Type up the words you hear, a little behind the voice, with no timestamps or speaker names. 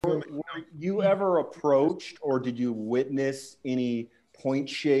Were you ever approached or did you witness any point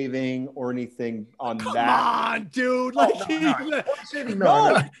shaving or anything on Come that? on, dude. Like, no. He's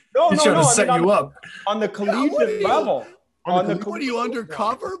trying to set you up. On the collegiate level. What are you,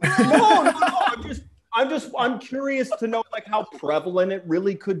 undercover, bro? No. I'm curious to know like how prevalent it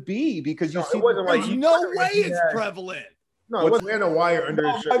really could be because you see there's no way it's prevalent. No, it wasn't wearing a wire under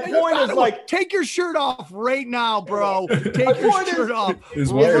his shirt. My point is like, take your shirt off right now, bro. Take your shirt off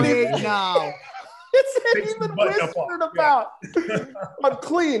right now. It's even whispered about. I'm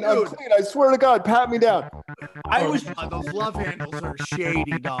clean. I'm clean. I swear to God, pat me down. Those love handles are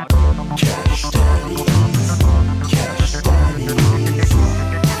shady, dog. Cash Daddies. Cash Daddies.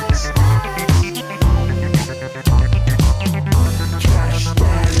 Cash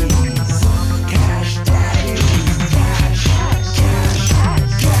Daddies. Cash Daddies.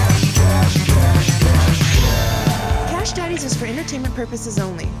 Cash Daddies is for entertainment purposes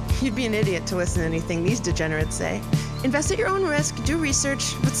only. You'd be an idiot to listen to anything these degenerates say. Invest at your own risk, do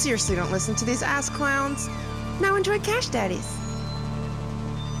research, but seriously don't listen to these ass clowns. Now enjoy Cash Daddies.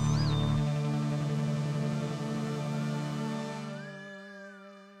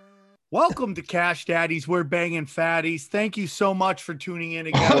 Welcome to Cash Daddies. We're banging fatties. Thank you so much for tuning in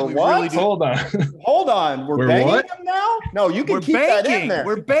again. We what? Really do. Hold on. We're banging what? them now? No, you can keep that in there.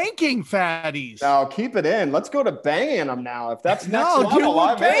 We're banking fatties. No, keep it in. Let's go to banging them now. If that's next No, level, dude, we're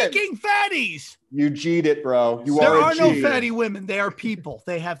I'm banking fatties. You G'd it, bro. There are no fatty women. They are people.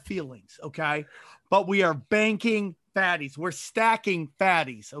 They have feelings, okay? But we are banking fatties. We're stacking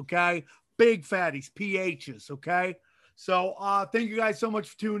fatties, okay? Big fatties, PHs, okay? So thank you guys so much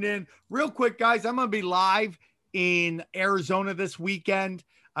for tuning in. Real quick, guys, I'm going to be live in Arizona this weekend.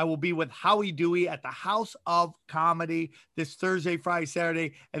 I will be with Howie Dewey at the House of Comedy this Thursday, Friday,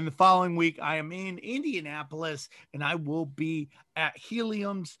 Saturday. And the following week, I am in Indianapolis, and I will be at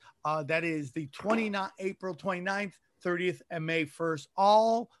Helium's. That is the April 29th, 30th, and May 1st.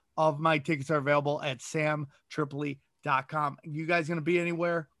 All of my tickets are available at samtripoli.com. You guys going to be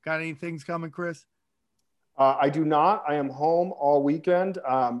anywhere? Got any things coming, Chris? I do not. I am home all weekend,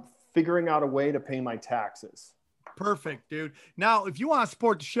 figuring out a way to pay my taxes. Perfect, dude. Now, if you want to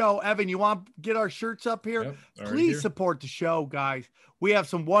support the show, Evan, you want to get our shirts up here? Yep, please support the show, guys. We have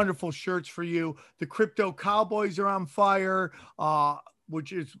some wonderful shirts for you. The Crypto Cowboys are on fire,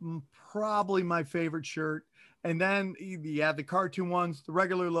 which is probably my favorite shirt. And then, yeah, the cartoon ones, the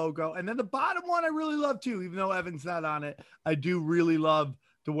regular logo. And then the bottom one I really love, too, even though Evan's not on it. I do really love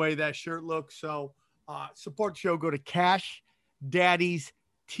the way that shirt looks. So, support the show. Go to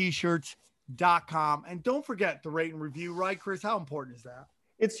cashdaddies-t-shirts.com. And don't forget to rate and review, right, Chris? How important is that?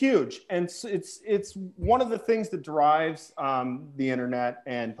 It's huge. And it's one of the things that drives the internet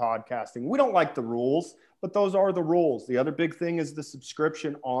and podcasting. We don't like the rules, but those are the rules. The other big thing is the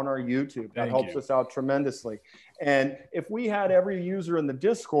subscription on our YouTube. That helps us out tremendously. And if we had every user in the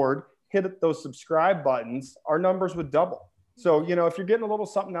Discord hit those subscribe buttons, our numbers would double. So, you know, if you're getting a little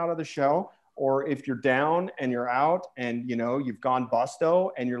something out of the show, or if you're down and you're out and, you know, you've gone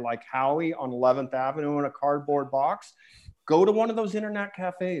busto and you're like Howie on 11th Avenue in a cardboard box, go to one of those internet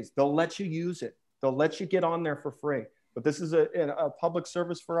cafes. They'll let you use it. They'll let you get on there for free. But this is a public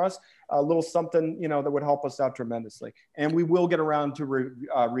service for us, a little something, you know, that would help us out tremendously. And we will get around to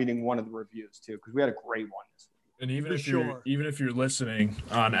reading one of the reviews too, because we had a great one this week. And even if you're listening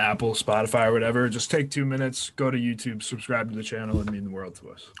on Apple, Spotify, or whatever, just take 2 minutes, go to YouTube, subscribe to the channel. It'd mean the world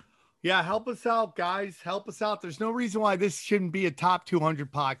to us. Yeah, help us out, guys. Help us out. There's no reason why this shouldn't be a top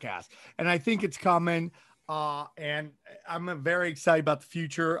 200 podcast. And I think it's coming. And I'm very excited about the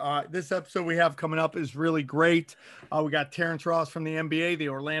future. This episode we have coming up is really great. We got Terrence Ross from the NBA, the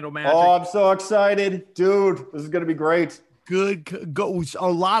Orlando Magic. Oh, I'm so excited. Dude, this is going to be great. Good goes a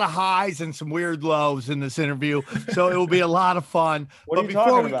lot of highs and some weird lows in this interview. So it will be a lot of fun. What are you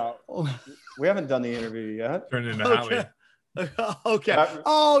talking about? We haven't done the interview yet. Turned into Howie. Okay.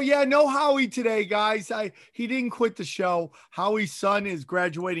 Oh yeah, no Howie today, guys. He didn't quit the show. Howie's son is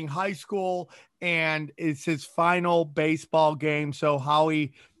graduating high school and it's his final baseball game. So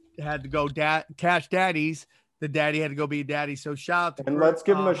Howie had to go Cash Daddies. The daddy had to go be a daddy. So shout out to and let's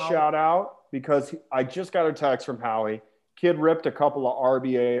give him a shout out because I just got a text from Howie. Kid ripped a couple of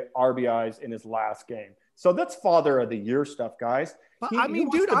RBIs in his last game. So that's father of the year stuff, guys. Dude, I'm in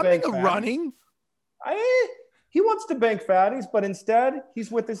the running. He wants to bank fatties, but instead he's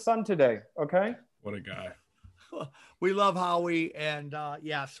with his son today. Okay. What a guy. We love Howie. And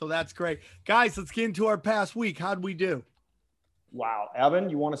yeah, so that's great. Guys, let's get into our past week. How'd we do? Wow. Evan,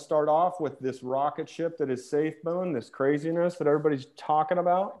 you want to start off with this rocket ship that is Safe Moon, this craziness that everybody's talking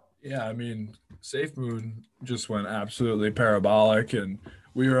about? Yeah, I mean, Safe Moon just went absolutely parabolic, and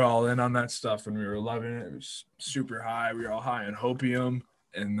we were all in on that stuff and we were loving it. It was super high. We were all high on hopium.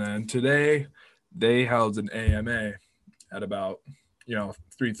 And then today they held an AMA at about,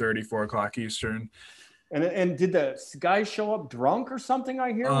 3:30, 4 o'clock Eastern. And did the guy show up drunk or something?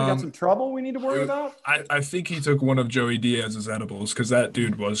 I hear we got some trouble we need to worry about. I think he took one of Joey Diaz's edibles because that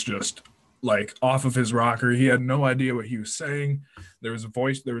dude was just like off of his rocker. He had no idea what he was saying. There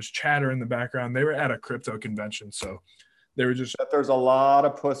was chatter in the background. They were at a crypto convention, so they were just. But there's a lot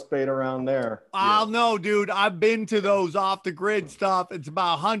of puss bait around there. I'll know, dude. I've been to those off the grid stuff. It's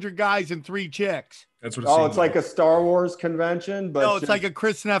about 100 guys and 3 chicks. That's what. It's like a Star Wars convention, but No, it's like a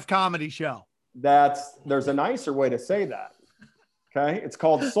Chris Neff comedy show. There's a nicer way to say that. Okay, it's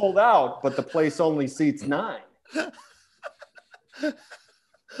called sold out, but the place only seats 9.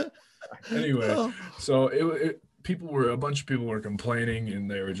 Anyway, so a bunch of people were complaining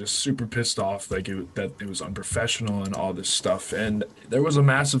and they were just super pissed off, like that it was unprofessional and all this stuff. And there was a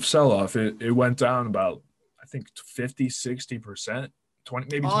massive sell-off. It went down about, I think, 50-60%, 20,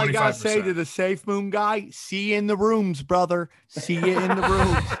 maybe 25%. All I gotta say to the Safe Moon guy, see you in the rooms, brother. See you in the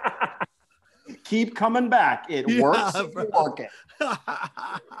rooms. Keep coming back. It works. If you work it.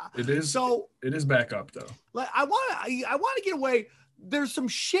 It is back up though. Like I want to get away. There's some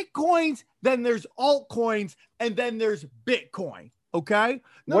shit coins, then there's altcoins, and then there's Bitcoin. Okay.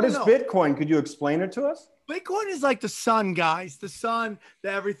 What is Bitcoin? Could you explain it to us? Bitcoin is like the sun, guys. The sun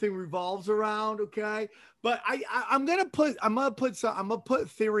that everything revolves around. Okay. But I'm gonna put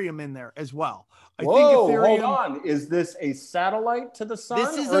Ethereum in there as well. I think Ethereum, hold on. Is this a satellite to the sun?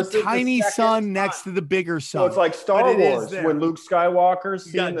 This is a tiny sun next to the bigger sun. So it's like Star Wars when Luke Skywalker's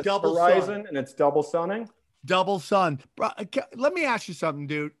seeing the horizon and it's double sunning. Double sun. Bro, let me ask you something,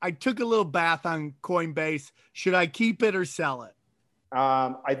 dude. I took a little bath on Coinbase. Should I keep it or sell it?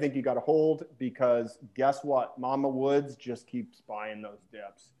 I think you got to hold because guess what? Mama Woods just keeps buying those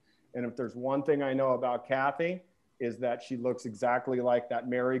dips. And if there's one thing I know about Kathy is that she looks exactly like that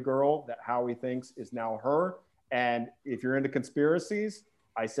Mary girl that Howie thinks is now her. And if you're into conspiracies,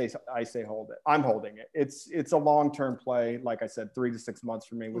 I say hold it. I'm holding it. It's a long-term play. Like I said, 3 to 6 months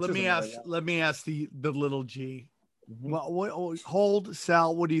for me. Let me ask the little G. What, hold,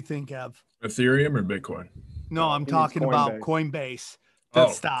 sell. What do you think, Ev? Ethereum or Bitcoin? No, I'm talking about Coinbase. The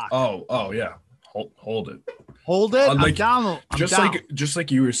stock. Oh yeah. Hold it. Hold it. I'm down. Just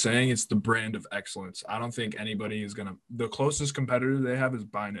like you were saying, it's the brand of excellence. I don't think anybody is the closest competitor they have is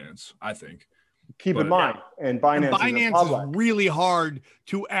Binance, I think. Keep in mind, and Binance is really hard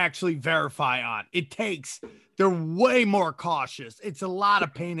to actually verify on. They're way more cautious. It's a lot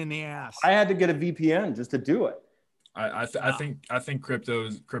of pain in the ass. I had to get a VPN just to do it. I think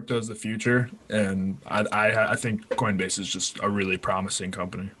crypto's the future, and I think Coinbase is just a really promising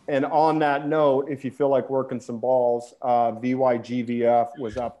company. And on that note, if you feel like working some balls, VYGVF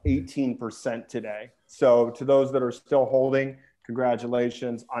was up 18% today. So to those that are still holding,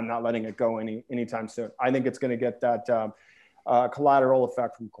 congratulations. I'm not letting it go anytime soon. I think it's going to get that collateral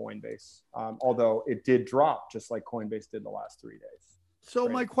effect from Coinbase, although it did drop just like Coinbase did the last 3 days. So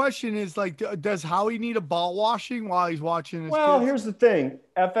my question is, like, does Howie need a ball washing while he's watching his Well, kids? here's the thing.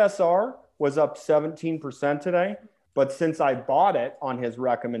 FSR was up 17% today, but since I bought it on his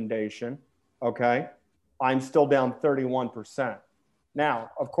recommendation, okay, I'm still down 31%. Now,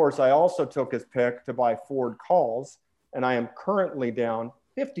 of course, I also took his pick to buy Ford calls, and I am currently down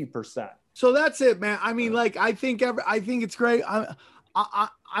 50%. So that's it, man. I mean, like, I think it's great.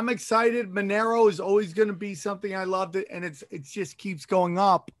 I'm excited. Monero is always going to be something I loved it, and it just keeps going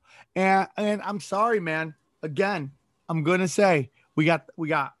up. And I'm sorry, man. Again, I'm going to say we got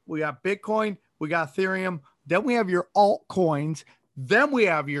Bitcoin, we got Ethereum, then we have your altcoins, then we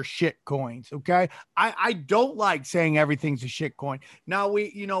have your shit coins. Okay, I don't like saying everything's a shit coin. Now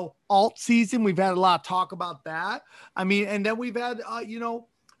alt season, we've had a lot of talk about that. I mean, and then we've had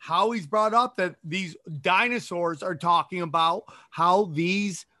Howie's brought up that these dinosaurs are talking about how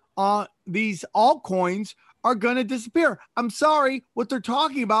these altcoins are going to disappear. I'm sorry, what they're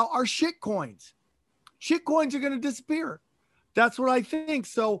talking about are shit coins. Shit coins are going to disappear. That's what I think.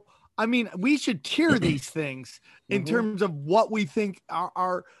 So, I mean, we should tier these things in terms of what we think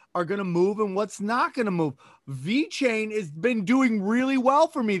are going to move and what's not going to move. VeChain has been doing really well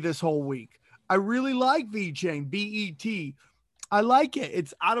for me this whole week. I really like VeChain, BET. I like it.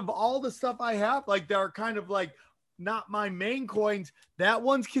 It's out of all the stuff I have, like they're kind of like not my main coins. That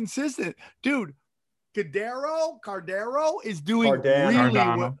one's consistent. Dude, Cardano is doing really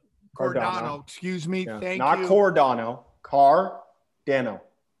well. Cardano, excuse me. Yeah. Thank you. Not Cardano, Cardano,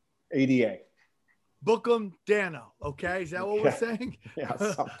 ADA. Bookum Dano. Okay, is that what we're Yeah. saying? Yeah,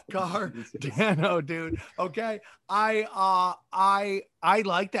 something. Cardano, dude. Okay, I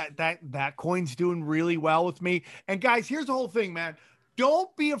like that coin's doing really well with me. And guys, here's the whole thing, man.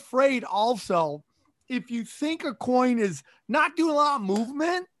 Don't be afraid. Also, if you think a coin is not doing a lot of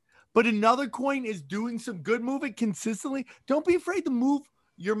movement, but another coin is doing some good movement consistently, don't be afraid to move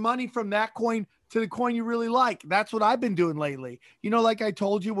your money from that coin to the coin you really like. That's what I've been doing lately. You know, like I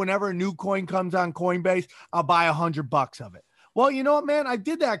told you, whenever a new coin comes on Coinbase, I'll buy $100 of it. Well, you know what, man? I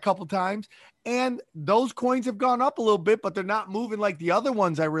did that a couple times, and those coins have gone up a little bit, but they're not moving like the other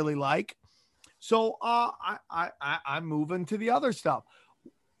ones I really like. So I'm moving to the other stuff.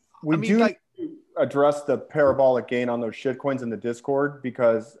 We I mean, do like, address the parabolic gain on those shit coins in the Discord,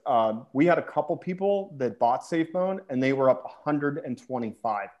 because we had a couple people that bought SafeMoan and they were up 125x.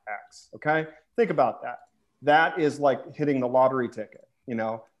 Okay, think about that. That is like hitting the lottery ticket. You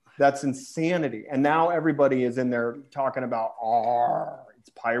know, that's insanity. And now everybody is in there talking about, it's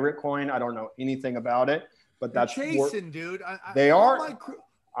pirate coin. I don't know anything about it, but that's chasing, dude. They are.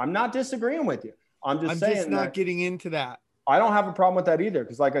 I'm not disagreeing with you. I'm saying just not getting into that. I don't have a problem with that either,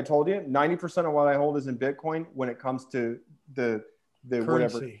 because like I told you, 90% of what I hold is in Bitcoin when it comes to the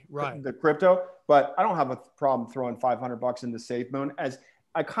currency, whatever, right? The crypto. But I don't have a problem throwing $500 into SafeMoan, as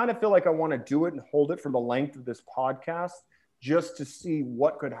I kind of feel like I want to do it and hold it for the length of this podcast, just to see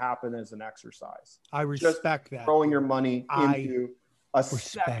what could happen as an exercise. I respect that. Throwing your money into a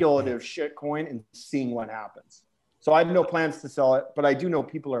speculative shit coin and seeing what happens. So I have no plans to sell it, but I do know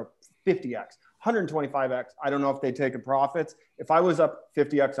people are 50x. 125x. I don't know if they take profits. If I was up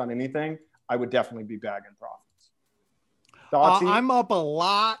 50x on anything, I would definitely be bagging profits. I'm up a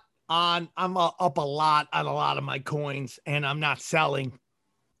lot on a lot of my coins, and I'm not selling.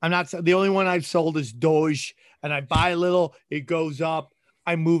 The only one I've sold is Doge, and I buy a little, it goes up,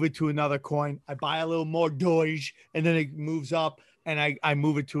 I move it to another coin. I buy a little more Doge, and then it moves up, and I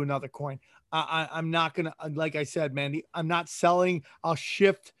move it to another coin. I'm not gonna, like I said, man, I'm not selling. I'll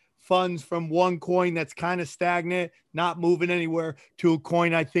shift funds from one coin that's kind of stagnant, not moving anywhere, to a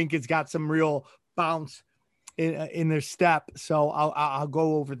coin I think it's got some real bounce in their step. So I'll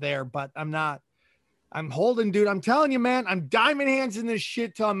go over there, but I'm holding, dude. I'm telling you, man, I'm diamond hands in this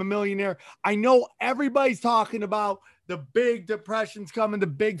shit till I'm a millionaire. I know everybody's talking about the big depression's coming, the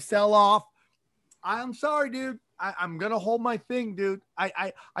big sell off. I'm sorry, dude. I'm going to hold my thing, dude.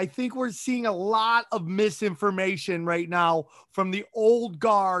 I think we're seeing a lot of misinformation right now from the old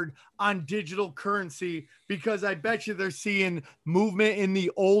guard on digital currency, because I bet you they're seeing movement in the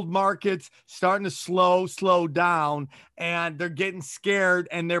old markets starting to slow down, and they're getting scared,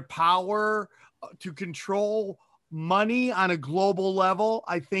 and their power to control money on a global level,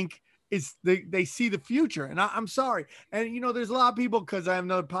 I think, is they see the future. And I'm sorry. And, you know, there's a lot of people, because I have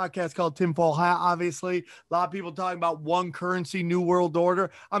another podcast called Tinfoil Hat, obviously, a lot of people talking about one currency, new world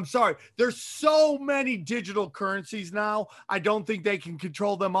order. I'm sorry. There's so many digital currencies now. I don't think they can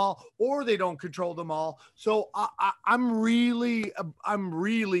control them all, or they don't control them all. So I'm really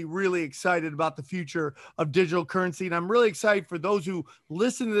excited about the future of digital currency. And I'm really excited for those who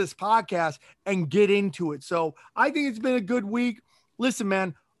listen to this podcast and get into it. So I think it's been a good week. Listen,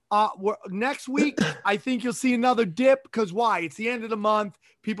 man, next week, I think you'll see another dip, because why? It's the end of the month.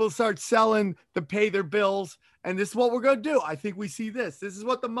 People start selling to pay their bills. And this is what we're going to do. I think we see this. This is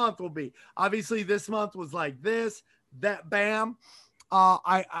what the month will be. Obviously, this month was like this, that, bam.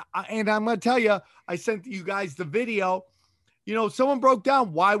 And I'm going to tell you, I sent you guys the video. You know, someone broke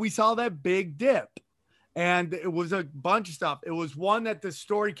down why we saw that big dip. And it was a bunch of stuff. It was one that the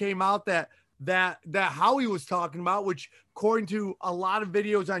story came out that Howie was talking about, which according to a lot of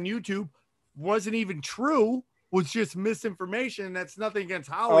videos on YouTube wasn't even true, was just misinformation. That's nothing against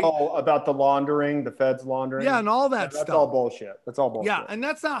Howie. Oh, about the laundering, the feds laundering. Yeah, and all that stuff. That's all bullshit. That's all bullshit. Yeah, and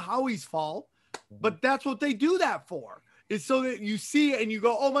that's not Howie's fault, but that's what they do that for. Is so that you see it and you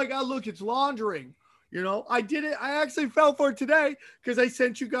go, oh my God, look, it's laundering. You know, I did it. I actually fell for it today because I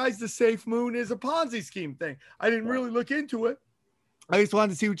sent you guys the SafeMoon is a Ponzi scheme thing. I didn't really look into it. I just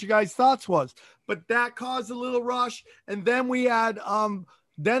wanted to see what you guys' thoughts was, but that caused a little rush. And then we had,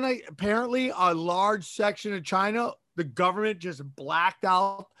 apparently a large section of China, the government just blacked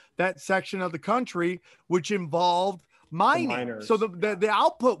out that section of the country, which involved mining. So the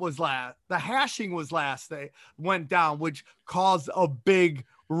output was last, the hashing was last, they went down, which caused a big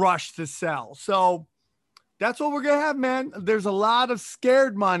rush to sell. So that's what we're going to have, man. There's a lot of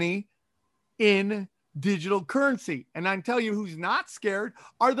scared money in digital currency. And I tell you who's not scared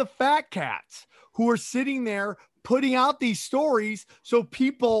are the fat cats who are sitting there putting out these stories so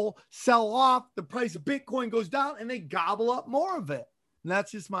people sell off, the price of Bitcoin goes down, and they gobble up more of it. And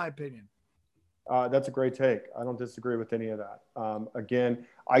that's just my opinion. That's a great take. I don't disagree with any of that. Again,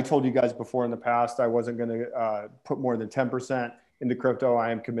 I told you guys before in the past I wasn't going to put more than 10% into crypto.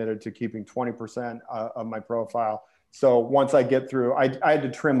 I am committed to keeping 20% of my profile. So once I get through, I had to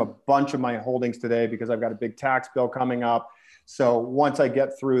trim a bunch of my holdings today because I've got a big tax bill coming up. So once I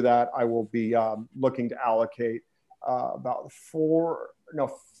get through that, I will be looking to allocate about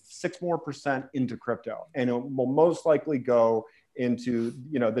 6% more into crypto, and it will most likely go into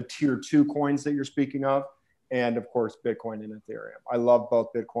the tier 2 coins that you're speaking of, and of course Bitcoin and Ethereum. I love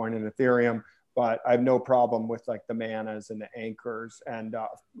both Bitcoin and Ethereum, but I have no problem with like the Manas and the Anchors and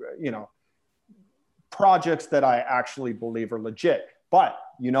projects that I actually believe are legit. But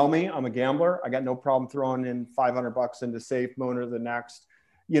you know me, I'm a gambler. I got no problem throwing in $500 into SafeMoon or the next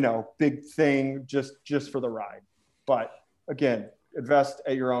big thing just for the ride. But again, invest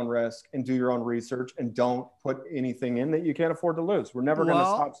at your own risk and do your own research, and don't put anything in that you can't afford to lose. We're never going to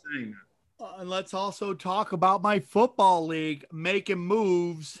stop saying that. And let's also talk about my football league making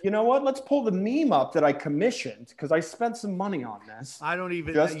moves. You know what? Let's pull the meme up that I commissioned because I spent some money on this. I don't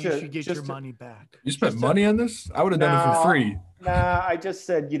even. Just You to- should get just your to- money back. You spent money on this? I would have done it for free. Nah, I just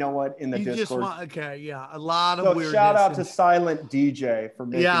said, you know what, in the You just Discord. want okay, yeah, a lot of So weirdness. shout out to and- Silent DJ for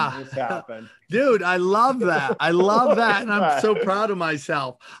making this happen. Dude, I love that. I love that. And I'm so proud of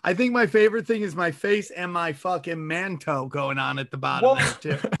myself. I think my favorite thing is my face and my fucking manto going on at the bottom Well,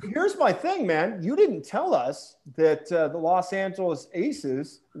 there too. Here's my thing, man. You didn't tell us that the Los Angeles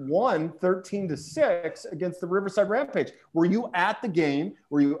Aces won 13-6 against the Riverside Rampage. Were you at the game?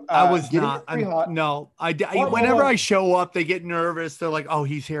 Were you? I was getting not. it pre-hot? No, Whoa, whenever whoa. I show up, they get nervous. They're like, "Oh,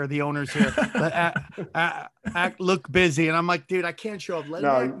 he's here. The owner's here. Look busy." And I'm like, "Dude, I can't show up. Let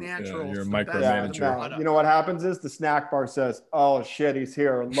No, it act natural." you're a It's the best micromanager. of the No, product. you know what happens is the snack bar says, "Oh shit, he's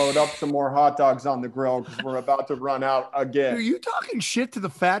here. Load up some more hot dogs on the grill because we're about to run out Dude, are again." you talking shit to the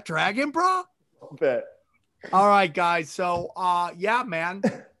fat dragon, bro? Bet. All right, guys. So, yeah, man.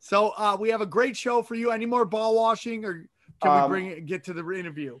 So, we have a great show for you. Any more ball washing, or can we get to the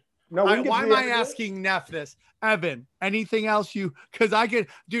interview? No, All we right, can get why to am the I interview. asking Neff this? Evan, anything else because dude,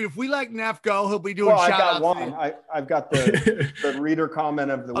 if we let Neff go, he'll be doing Well, I shout got outs. one. I've got the reader comment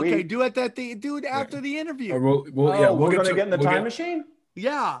of the Okay, week. do it do it after the interview. We'll We're get gonna to, get in the we'll time get- machine.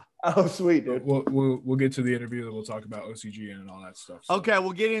 Yeah. Oh, sweet, dude. We'll get to the interview, and we'll talk about OCG and all that stuff. So. Okay,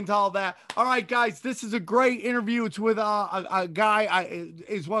 we'll get into all that. All right, guys, this is a great interview. It's with a guy.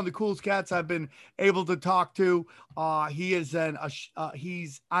 Is one of the coolest cats I've been able to talk to. He is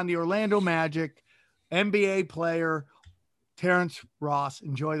he's on the Orlando Magic, NBA player, Terrence Ross.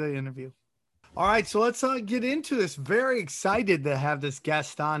 Enjoy the interview. All right, so let's get into this. Very excited to have this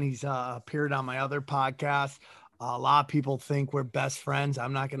guest on. He's appeared on my other podcast. A lot of people think we're best friends.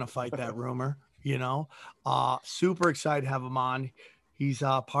 I'm not going to fight that rumor, Super excited to have him on. He's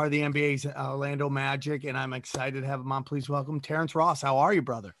part of the NBA's Orlando Magic, and I'm excited to have him on. Please welcome Terrence Ross. How are you,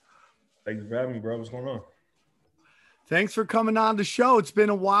 brother? Thank you for having me, bro. What's going on? Thanks for coming on the show. It's been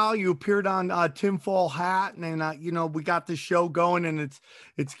a while. You appeared on Tinfoil Hat, and we got the show going, and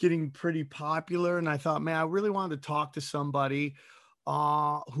it's getting pretty popular. And I thought, man, I really wanted to talk to somebody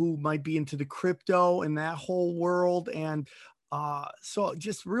who might be into the crypto and that whole world. And so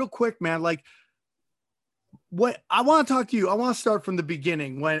just real quick, man, like what I want to talk to you. I want to start from the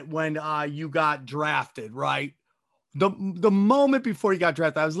beginning when you got drafted, right? The moment before you got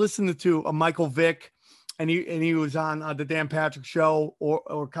drafted, I was listening to Michael Vick, and he was on the Dan Patrick Show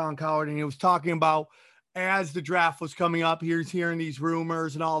or Colin Coward, and he was talking about as the draft was coming up, he was hearing these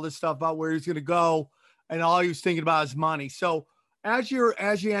rumors and all this stuff about where he's going to go, and all he was thinking about is money. So as you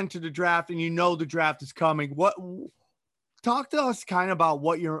enter the draft and the draft is coming, talk to us kind of about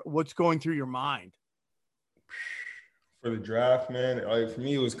what's going through your mind. For the draft, man, like for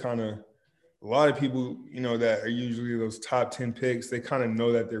me, it was kind of a lot of people, that are usually those top 10 picks. They kind of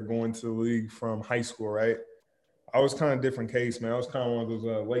know that they're going to the league from high school, right? I was kind of different case, man. I was kind of one of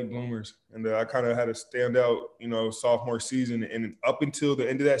those late bloomers, and I kind of had a standout, sophomore season. And up until the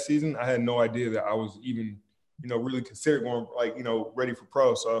end of that season, I had no idea that I was even, really considered going ready for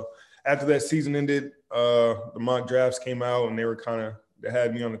pro. So after that season ended, the mock drafts came out, and they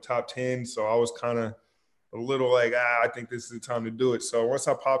had me on the top 10. So I was kind of a little like, I think this is the time to do it. So once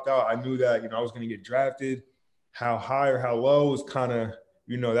I popped out, I knew that, I was going to get drafted. How high or how low was kind of,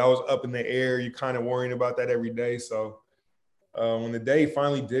 that was up in the air. You're kind of worrying about that every day. So when the day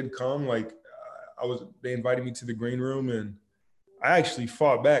finally did come, they invited me to the green room, and I actually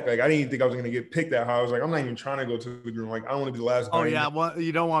fought back. Like, I didn't even think I was going to get picked that high. I was like, I'm not even trying to go to the green room. Like, I don't want to be the last guy. Oh yeah. Well,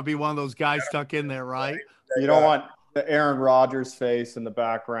 you don't want to be one of those guys stuck in there, right? You don't want the Aaron Rodgers face in the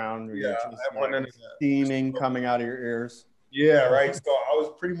background. Where you're Yeah, just I want none of that. steaming coming out of your ears. Yeah, right. So I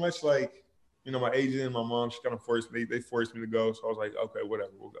was pretty much like, my agent and my mom, she kind of they forced me to go. So I was like, okay,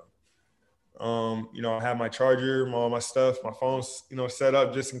 whatever, we'll go. I had my charger, all my stuff, my phone's, set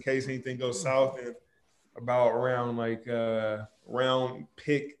up just in case anything goes south. And about around round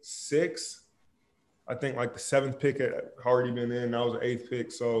pick 6, I think like the 7th pick had already been in. That was the 8th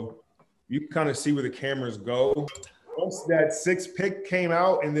pick. So you can kind of see where the cameras go. Once that 6th pick came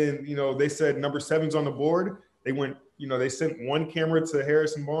out and then, they said number 7's on the board, they went, they sent one camera to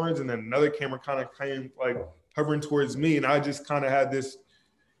Harrison Barnes and then another camera kind of came like hovering towards me. And I just kind of had this,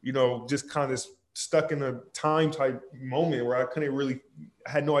 just kind of stuck in a time type moment where I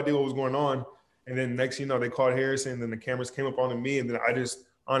had no idea what was going on. And then next, they called Harrison and then the cameras came up onto me. And then I just,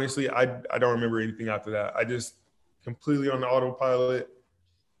 honestly, I don't remember anything after that. I just completely on the autopilot.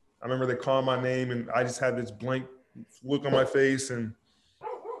 I remember they called my name and I just had this blank look on my face and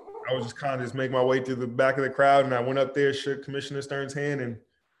I was just kind of just make my way through the back of the crowd. And I went up there, shook Commissioner Stern's hand and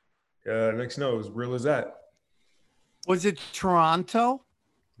next it was real as that. Was it Toronto?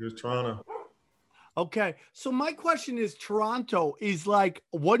 It was Toronto. Okay. So my question is, Toronto is like,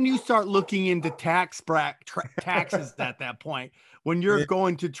 when you start looking into taxes at that point, when you're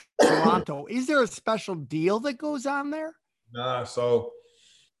going to Toronto, is there a special deal that goes on there?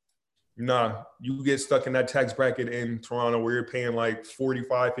 Nah, you get stuck in that tax bracket in Toronto where you're paying like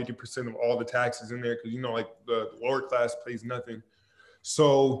 45-50% of all the taxes in there because, like the lower class pays nothing.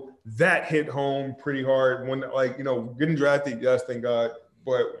 So that hit home pretty hard when, getting drafted, yes, thank God.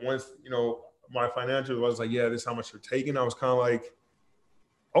 But once, my financials was like, yeah, this is how much you're taking. I was kind of like,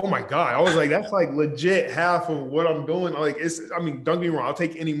 oh my God. I was like, that's like legit half of what I'm doing. Like, don't get me wrong, I'll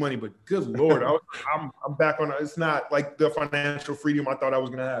take any money, but good Lord, I'm back on. It's not like the financial freedom I thought I was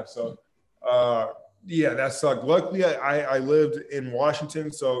going to have. So, yeah, that sucked. Luckily, I lived in Washington.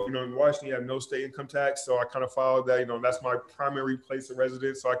 So, in Washington, you have no state income tax. So I kind of followed that, that's my primary place of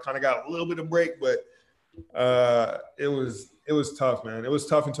residence. So I kind of got a little bit of break, but it was tough, man. It was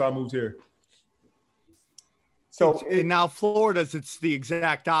tough until I moved here. So now Florida's, it's the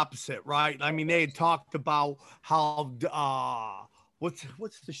exact opposite, right? I mean, they had talked about how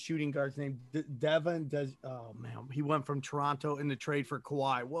what's the shooting guard's name? Devin. Oh man, he went from Toronto in the trade for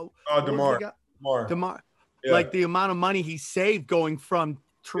Kawhi. DeMar. Yeah. Like the amount of money he saved going from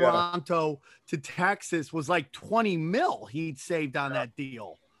Toronto to Texas was like 20 mil he'd saved on that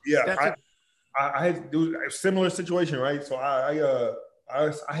deal. Yeah, I had a similar situation, right? So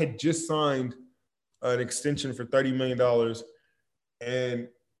I had just signed an extension for $30 million. And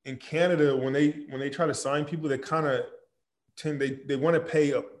in Canada, when they try to sign people, they kind of they want to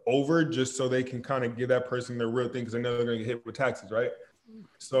pay over just so they can kind of give that person their real thing because they know they're going to get hit with taxes, right?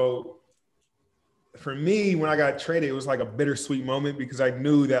 So for me, when I got traded, it was like a bittersweet moment because I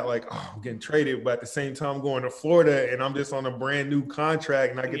knew that I'm getting traded, but at the same time I'm going to Florida and I'm just on a brand new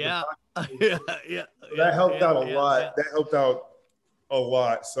contract and I get that helped out a lot. Yeah. That helped out a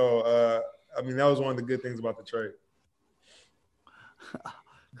lot. So, that was one of the good things about the trade.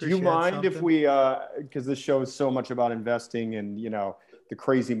 Do you mind if we, because this show is so much about investing and, the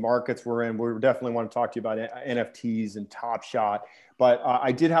crazy markets we're in, we definitely want to talk to you about NFTs and Top Shot. But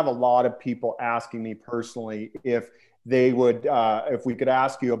I did have a lot of people asking me personally if they would, if we could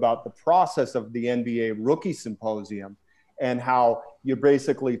ask you about the process of the NBA Rookie Symposium and how you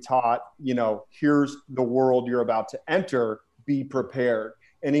basically taught, here's the world you're about to enter, be prepared.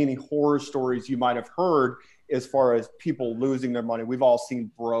 And any horror stories you might have heard as far as people losing their money. We've all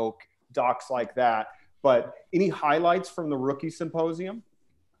seen broke docs like that. But any highlights from the Rookie Symposium?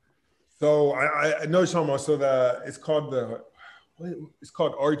 So I know you're talking about. So it's called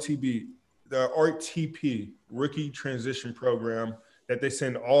RTB, the RTP, Rookie Transition Program, that they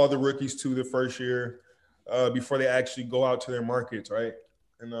send all the rookies to the first year before they actually go out to their markets, right?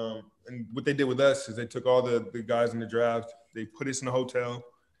 And what they did with us is they took all the guys in the draft, they put us in a hotel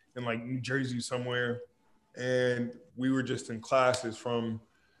in like New Jersey somewhere, and we were just in classes from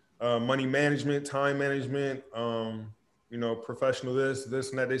money management, time management, professional this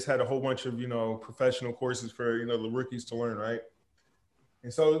and that. They just had a whole bunch of, professional courses for, the rookies to learn, right?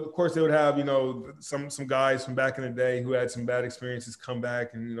 And so, of course, they would have, some guys from back in the day who had some bad experiences come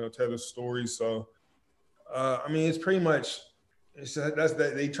back and, tell their stories. So, it's pretty much,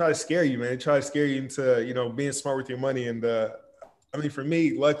 they try to scare you, man. They try to scare you into, being smart with your money. And, for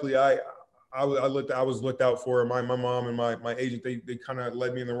me, luckily, I was looked out for. My mom and my agent, they kind of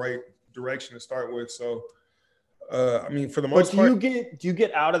led me in the right direction to start with. So, for the most part. Do you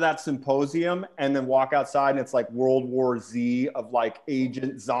get out of that symposium and then walk outside and it's like World War Z of like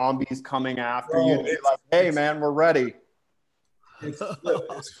agent zombies coming after you? And you're like, hey, man, we're ready.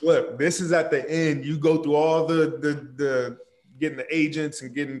 It's flip. This is at the end. You go through all the getting the agents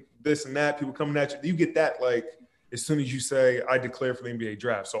and getting this and that, people coming at you. You get that like as soon as you say, I declare for the NBA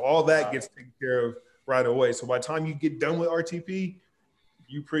draft. So all that gets taken care of right away. So by the time you get done with RTP,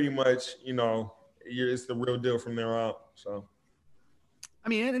 you pretty much, it's the real deal from there out. So. I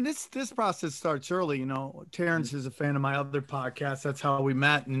mean, and this process starts early. Terrence is a fan of my other podcast. That's how we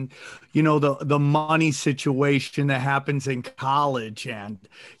met. And, the money situation that happens in college. And,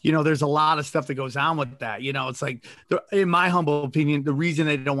 there's a lot of stuff that goes on with that. It's like, in my humble opinion, the reason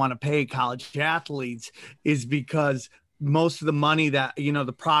they don't want to pay college athletes is because most of the money that,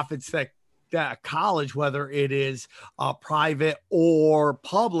 the profits that college, whether it is private or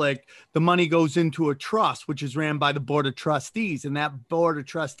public, the money goes into a trust, which is ran by the board of trustees. And that board of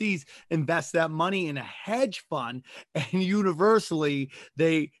trustees invests that money in a hedge fund. And universally,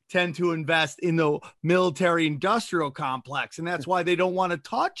 they tend to invest in the military industrial complex. And that's why they don't want to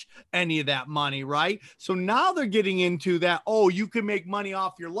touch any of that money, right? So now they're getting into that, you can make money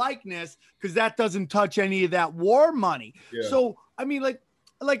off your likeness because that doesn't touch any of that war money. Yeah. So, I mean, like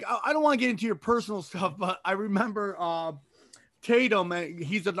I don't want to get into your personal stuff, but I remember Tatum.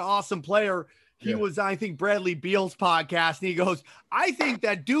 He's an awesome player. He was, I think, Bradley Beal's podcast, and he goes, I think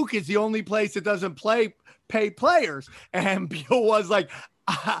that Duke is the only place that doesn't pay players. And Beal was like,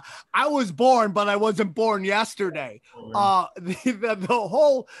 I was born, but I wasn't born yesterday. The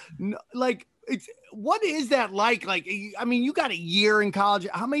whole, what is that like? Like, I mean, you got a year in college.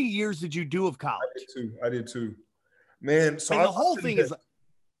 How many years did you do of college? I did too. Man, so the whole thing is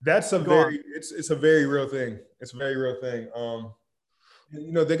that's it's a very real thing. It's a very real thing.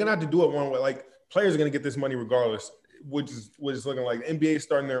 They're gonna have to do it one way. Like players are gonna get this money regardless, which is looking like the NBA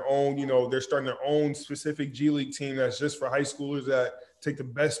starting their own. They're starting their own specific G League team that's just for high schoolers that take the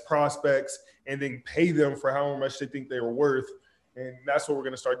best prospects and then pay them for however much they think they were worth. And that's what we're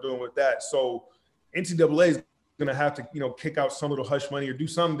gonna start doing with that. So NCAA is gonna have to kick out some little hush money or do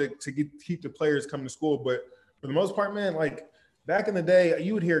something to keep the players coming to school. But for the most part, man, like back in the day,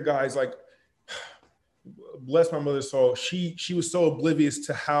 you would hear guys like, bless my mother's soul, she was so oblivious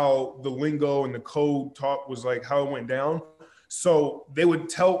to how the lingo and the code talk was, like how it went down. So they would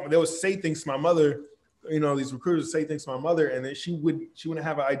say things to my mother, these recruiters would say things to my mother, and then she wouldn't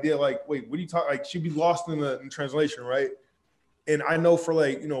have an idea like, wait, what do you talk? Like she'd be lost in translation, right? And I know for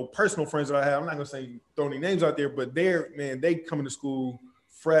personal friends that I have, I'm not gonna throw any names out there, but they coming to school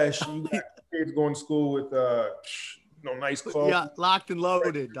fresh. You got kids going to school with nice clothes. Yeah, locked and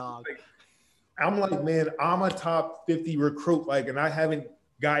loaded, dog. I'm like, man, I'm a top 50 recruit, and I haven't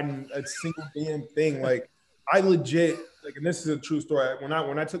gotten a single damn thing. Like, I legit, and this is a true story. When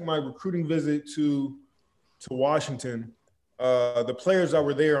I took my recruiting visit to Washington, the players that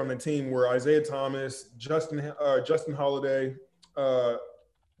were there on the team were Isaiah Thomas, Justin Holiday.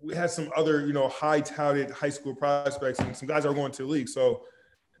 We had some other, high touted high school prospects and some guys that were going to the league. So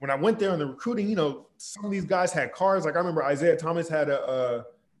when I went there in the recruiting, some of these guys had cars. Like I remember Isaiah Thomas had a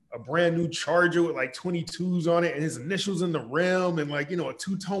brand new Charger with 22s on it and his initials in the rim and a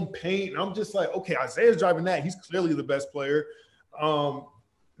two-tone paint. And I'm just like, okay, Isaiah's driving that. He's clearly the best player.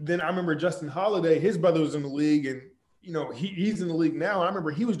 Then I remember Justin Holiday, his brother was in the league and, he's in the league now. I remember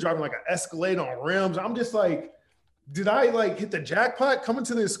he was driving an Escalade on rims. I'm just like, did I hit the jackpot coming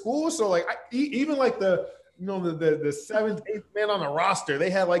to this school? So even the seventh, eighth man on the roster, they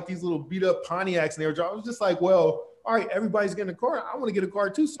had these little beat up Pontiacs and they were driving. I was just like, well, all right, everybody's getting a car. I want to get a car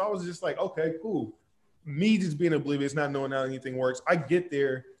too. So I was just like, okay, cool. Me just being oblivious, not knowing how anything works. I get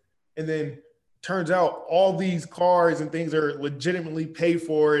there and then turns out all these cars and things are legitimately paid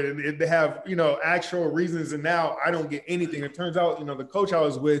for and they have, actual reasons. And now I don't get anything. It turns out, the coach I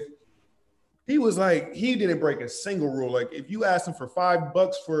was with, he was like, he didn't break a single rule. Like if you ask him for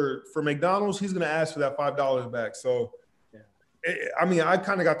 $5 for McDonald's, he's going to ask for that $5 back. So, I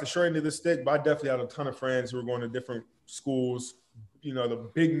kind of got the short end of the stick, but I definitely had a ton of friends who were going to different schools, the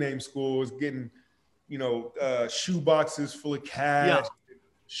big name schools, getting, shoe boxes full of cash,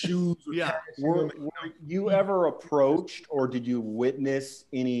 shoes. Yeah. Were you ever approached or did you witness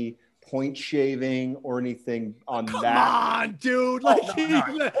any point shaving or anything on that? Come on, dude. No. He's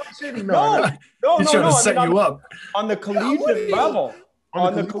trying to set you up. On the collegiate level.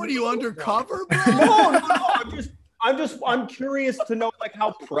 What are you, undercover, bro? No. I'm curious to know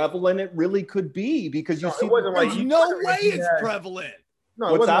how prevalent it really could be because you see there's no way it's prevalent.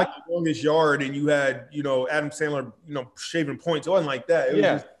 No, it wasn't the longest yard and you had, Adam Sandler, shaving points. It wasn't like that. It was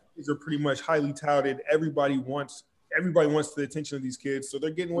just, these are pretty much highly touted. Everybody wants the attention of these kids. So they're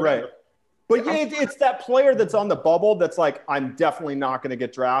getting whatever. Right. But it's that player that's on the bubble that's like, I'm definitely not going to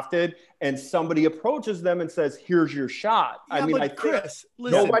get drafted. And somebody approaches them and says, here's your shot. Yeah, Chris,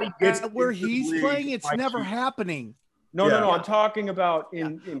 listen, nobody gets where he's playing, it's never happening. No, Yeah. I'm talking about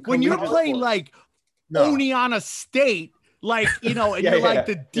in When you're collegiate playing sports. like No. Oneonta State, like, and Yeah, you're like yeah,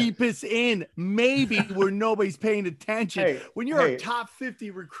 the yeah. deepest in, maybe where nobody's paying attention. Hey, when you're hey. a top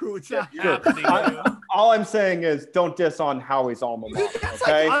 50 recruit, it's not Sure. happening. dude. All I'm saying is don't diss on Howie's alma mater, That's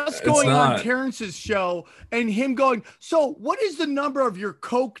okay? like us It's going on not. Terrence's show and him going, so what is the number of your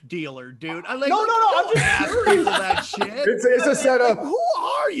Coke dealer, dude? I'm like, No, I'm don't just ask curious. people that shit. It's a setup. Who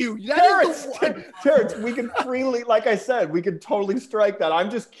are you? That Terrence, is the Terrence, we can freely, like I said, we can totally strike that.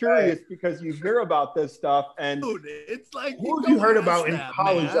 I'm just curious because you hear about this stuff and dude. It's like Who have don't you heard ask about in that,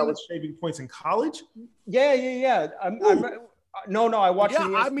 college man. that was shaving points in college? yeah. No, I watched Yeah,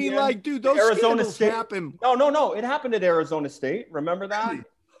 the I mean, ESPN, like, dude, those Arizona scandals State. happen. No, it happened at Arizona State. Remember that?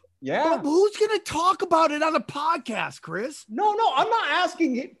 Yeah. But who's gonna talk about it on a podcast, Chris? No, I'm not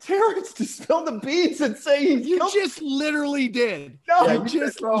asking Terrence to spill the beans and say he You killed. just literally did. No, you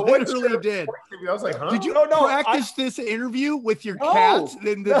just literally did. I was like, huh? Did you No, practice this interview with your No. cats?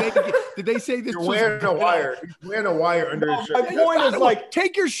 Then did they say this You're was wearing a good? wire. He's wearing a wire under his my shirt. point is like,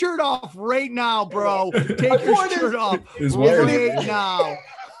 Take your shirt off right now, bro. My Take your point is- shirt off His wire. right now.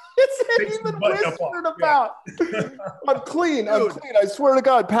 it's Take ain't some even button up whispered off. about. I'm clean. Dude. I swear to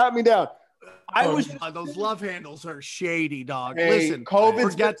God, pat me down. I Oh, was God, those love handles are shady, dog. Hey, Listen,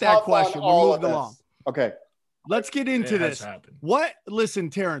 COVID's forget been that tough on question. We're all of moving us. along. Okay. Let's get into It has this. happened. Listen,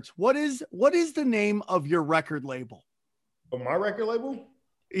 Terrence, what is the name of your record label? But my record label?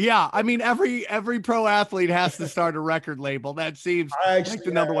 Yeah, I mean every pro athlete has to start a record label. That seems I like actually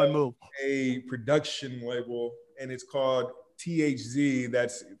the number one have move. a production label, and it's called THZ.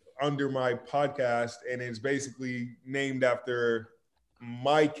 That's under my podcast, and it's basically named after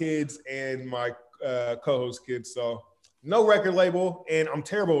my kids and my co-host kids. So no record label, and I'm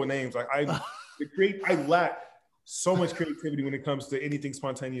terrible with names. Like I lack so much creativity when it comes to anything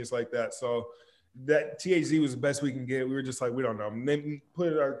spontaneous like that. So that THZ was the best we can get. We were just like, we don't know. Then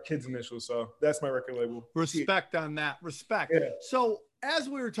put our kids' initials. So that's my record label. Respect on that. Respect. Yeah. So as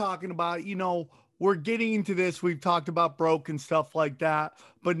we were talking about, we're getting into this. We've talked about broke and stuff like that,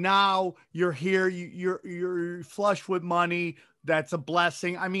 but now you're here. You're flush with money. That's a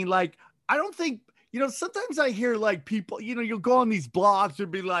blessing. I mean, like, I don't think, sometimes I hear like people, you'll go on these blogs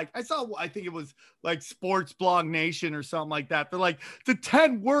and be like, I think it was like Sports Blog Nation or something like that. They're like the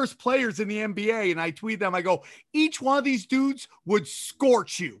 10 worst players in the NBA. And I tweet them, I go, each one of these dudes would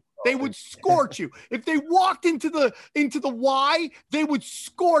scorch you. They would scorch you. If they walked into the Y, they would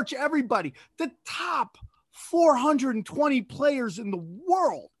scorch everybody. The top 420 players in the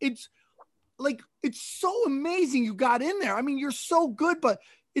world. It's so amazing you got in there. I mean, you're so good, but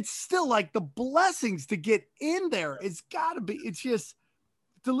it's still like the blessings to get in there. It's just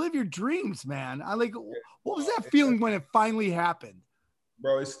to live your dreams, man. What was that feeling when it finally happened?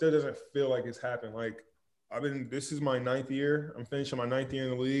 Bro, it still doesn't feel like it's happened. Like this is my 9th year. I'm finishing my 9th year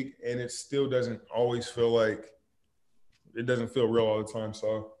in the league, and it still doesn't always feel like it doesn't feel real all the time.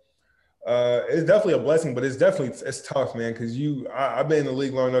 So it's definitely a blessing, but it's tough, man. Cause I've been in the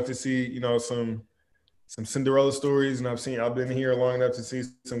league long enough to see, some Cinderella stories, and I've been here long enough to see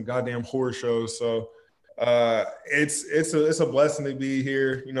some goddamn horror shows. So it's a blessing to be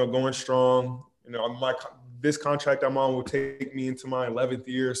here, going strong. This contract I'm on will take me into my 11th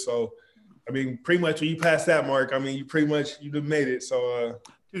year. So, I mean, pretty much when you pass that mark, I mean, you've made it. So,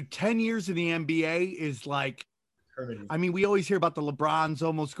 Dude, 10 years in the NBA is like, eternity. I mean, we always hear about the LeBrons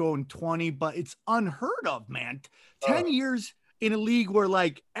almost going 20, but it's unheard of, man. 10 years in a league where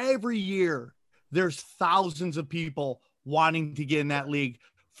like every year there's thousands of people wanting to get in that league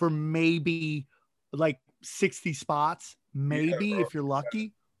for maybe like 60 spots, maybe if you're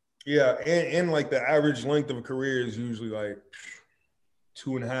lucky. Yeah, and like the average length of a career is usually like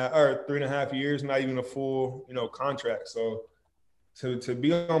 2.5 or 3.5 years, not even a full, contract. So to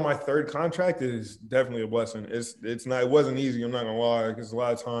be on my 3rd contract is definitely a blessing. It wasn't easy, I'm not gonna lie, because a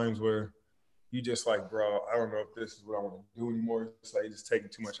lot of times where you just like, bro, I don't know if this is what I want to do anymore. It's like it's taking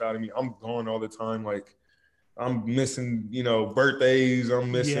too much out of me. I'm gone all the time. Like I'm missing, birthdays.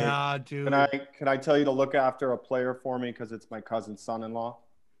 I'm missing. Yeah, dude. Can I tell you to look after a player for me because it's my cousin's son-in-law.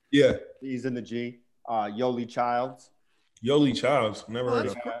 Yeah. He's in the G. Yoli Childs. Yoli Childs. Never heard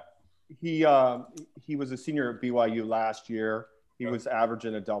of him. He was a senior at BYU last year. He was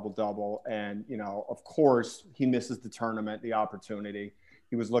averaging a double-double, and of course, he misses the tournament, the opportunity.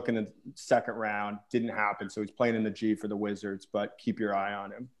 He was looking at second round, didn't happen, so he's playing in the G for the Wizards. But keep your eye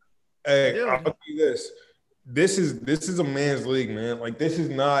on him. Hey, Yeah. I'll tell you this. This is a man's league, man. Like this is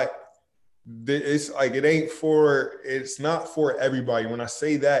not. It's like it's not for everybody. When I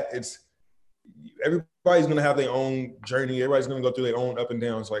say that, everybody's gonna have their own journey. Everybody's gonna go through their own up and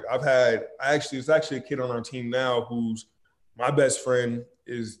downs. Like it's actually a kid on our team now who's my best friend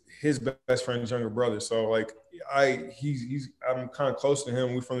is his best friend's younger brother. So like I'm kind of close to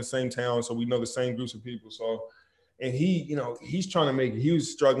him. We're from the same town, so we know the same groups of people. So, and he's trying to make it. He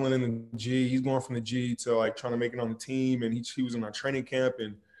was struggling in the G. He's going from the G to like trying to make it on the team. And he was in our training camp,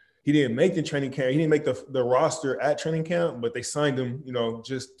 and he didn't make the training camp. He didn't make the roster at training camp, but they signed him,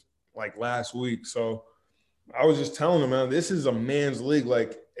 just like last week. So I was just telling him, man, this is a man's league.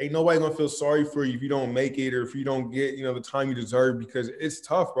 Like, ain't nobody gonna feel sorry for you if you don't make it or if you don't get, the time you deserve, because it's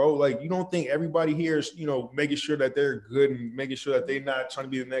tough, bro. Like, you don't think everybody here is, making sure that they're good and making sure that they're not trying to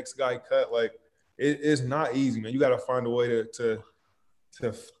be the next guy cut. Like, it's not easy, man. You got to find a way to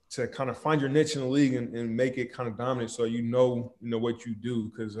kind of find your niche in the league and make it kind of dominant, so you know what you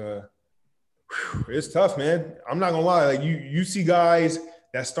do, because it's tough, man. I'm not gonna lie. Like, you see guys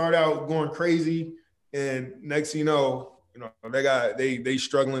that start out going crazy, and next thing you know, they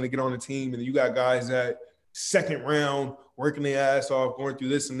struggling to get on the team, and you got guys that second round working their ass off, going through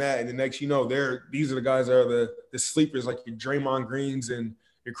this and that, and the next these are the guys that are the sleepers, like your Draymond Greens and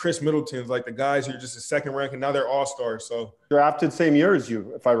your Chris Middletons, like the guys who are just a second rank, and now they're all-stars. So drafted same year as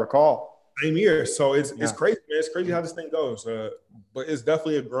you, if I recall. Same year. So it's crazy, man. It's crazy how this thing goes. But it's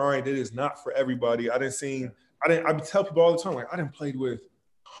definitely a grind. It is not for everybody. I tell people all the time, like, I didn't play with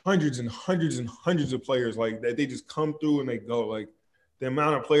hundreds and hundreds and hundreds of players like that. They just come through and they go. Like, the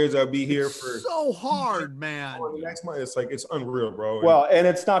amount of players that'll be here for so hard, man. The next month, it's like, it's unreal, bro. Well, and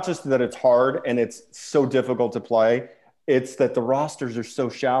it's not just that it's hard and it's so difficult to play. It's that the rosters are so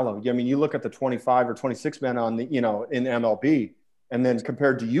shallow. I mean, you look at the 25 or 26 men on the, in MLB, and then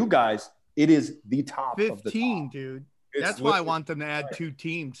compared to you guys, it is the top 15, of the top. dude. That's why I want them to add 2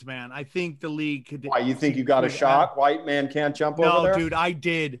 teams, man. I think the league could. Why, you think you got a shot? White man can't jump over there? No, dude, I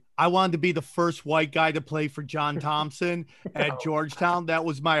did. I wanted to be the first white guy to play for John Thompson at Georgetown. That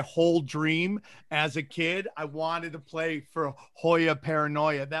was my whole dream as a kid. I wanted to play for Hoya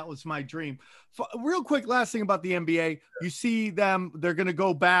Paranoia. That was my dream. Real quick, last thing about the NBA. You see them, they're going to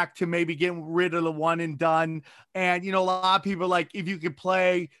go back to maybe getting rid of the one and done. And, a lot of people are like, if you can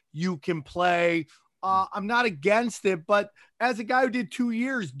play, you can play. I'm not against it, but as a guy who did 2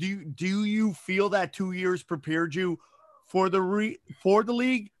 years, do you feel that 2 years prepared you for the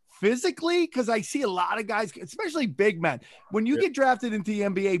league physically? Because I see a lot of guys, especially big men. When you get drafted into the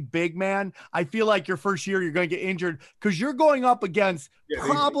NBA, big man, I feel like your first year you're going to get injured because you're going up against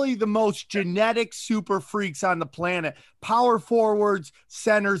probably the most genetic super freaks on the planet. Power forwards,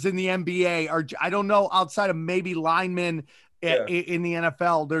 centers in the NBA are, I don't know, outside of maybe linemen. In the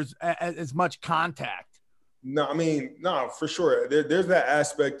NFL, there's as much contact. No, I mean, no, for sure. There's that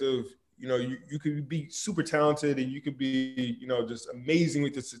aspect of, you could be super talented and you could be, just amazing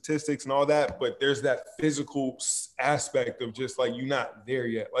with the statistics and all that. But there's that physical aspect of just like, you're not there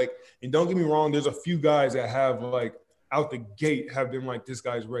yet. Like, and don't get me wrong, there's a few guys that have like out the gate have been like, this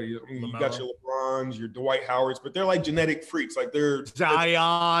guy's ready. I mean, you got your LeBrons, your Dwight Howards, but they're like genetic freaks. Like they're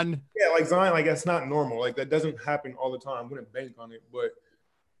Zion. Like Zion, like that's not normal. Like that doesn't happen all the time. I wouldn't bank on it.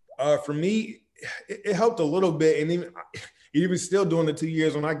 But for me, it helped a little bit. And even still doing the 2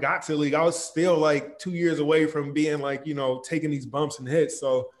 years when I got to the league, I was still like 2 years away from being like, taking these bumps and hits.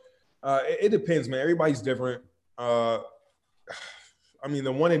 So it depends, man. Everybody's different. I mean,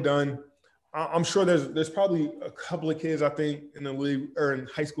 the one and done, I'm sure there's probably a couple of kids I think in the league or in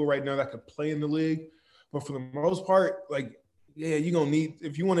high school right now that could play in the league, but for the most part, like, yeah, you're gonna need,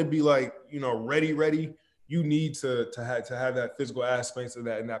 if you want to be like, ready, you need to have that physical aspect of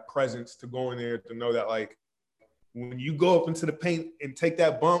that and that presence to go in there to know that like when you go up into the paint and take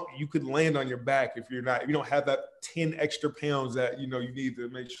that bump, you could land on your back if you don't have that 10 extra pounds that you need to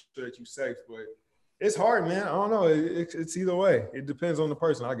make sure that you're safe. But it's hard, man. I don't know. It's either way. It depends on the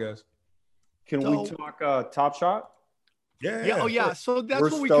person, I guess. Can we talk Top Shot? Yeah. Oh yeah. So that's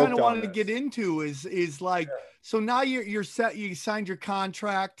what we kind of wanted to get into is like, so now you're set, you signed your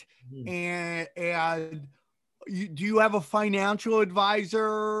contract and do you have a financial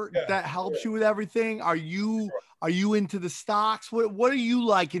advisor that helps you with everything? Are you into the stocks? What are you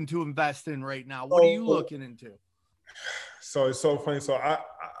liking to invest in right now? What are you looking into? So it's so funny. So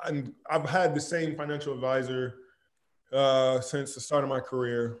I've had the same financial advisor since the start of my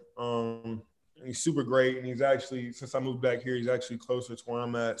career. And he's super great. And he's actually, since I moved back here, he's actually closer to where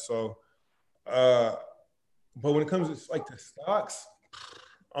I'm at. So, but when it comes to like the stocks,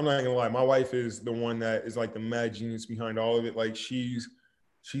 I'm not gonna lie. My wife is the one that is like the mad genius behind all of it. Like she's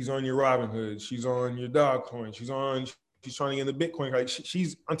on your Robinhood. She's on your Dogecoin. She's trying to get in the Bitcoin. Like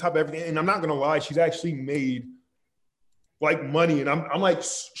she's on top of everything. And I'm not gonna lie. She's actually made like money, and I'm like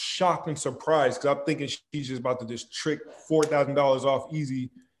shocked and surprised because I'm thinking she's just about to just trick $4,000 off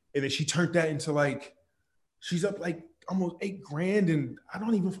easy, and then she turned that into like she's up like almost $8,000, and I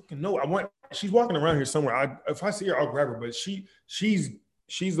don't even fucking know. She's walking around here somewhere. If I see her, I'll grab her. But she's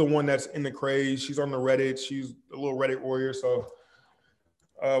the one that's in the craze. She's on the Reddit. She's a little Reddit warrior. So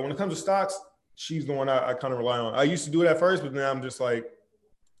when it comes to stocks, she's the one I kind of rely on. I used to do it at first, but now I'm just like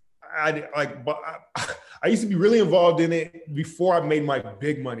I used to be really involved in it before I made my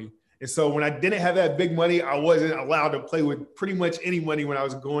big money. And so when I didn't have that big money, I wasn't allowed to play with pretty much any money when I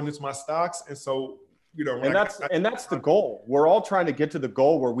was going into my stocks. And so, you know, and that's the goal. We're all trying to get to the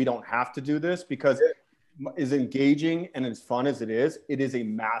goal where we don't have to do this, because as engaging and as fun as it is a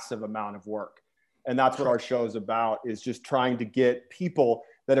massive amount of work. And that's what our show is about, is just trying to get people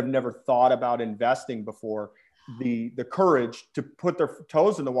that have never thought about investing before the courage to put their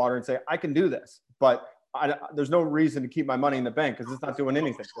toes in the water and say, I can do this, but there's no reason to keep my money in the bank because it's not doing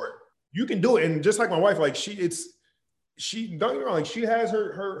anything for it. You can do it. And just like my wife, like she don't get me wrong, like she has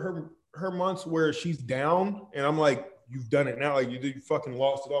her months where she's down, and I'm like, you've done it now. Like you fucking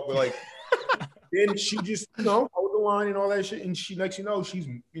lost it all. But like, then she just, hold the line and all that shit. And she, next, she's,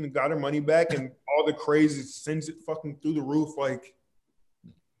 got her money back, and all the crazy sends it fucking through the roof. Like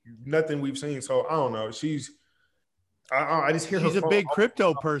nothing we've seen. So I don't know. I just hear she's her a big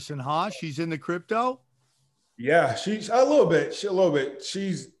crypto person, huh? She's in the crypto. Yeah, she's a little bit.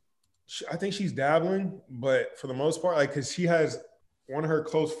 I think she's dabbling, but for the most part, like, cause she has one of her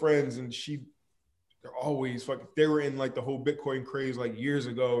close friends, and they're always fucking. They were in like the whole Bitcoin craze like years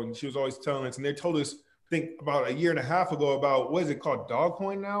ago, and she was always telling us. And they told us, I think about a year and a half ago, about what is it called,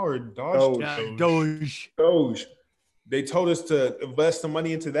 Dogcoin now or Doge? Doge. They told us to invest some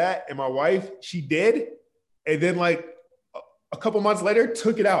money into that, and my wife, she did, and then like a couple months later,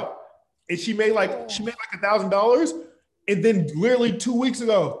 took it out, and she made like $1,000, and then literally 2 weeks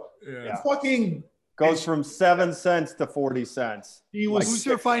ago, fucking goes from 7 cents to 40 cents. Who's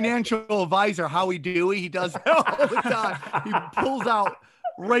your financial advisor? Howie Dewey. He does that all the time. He pulls out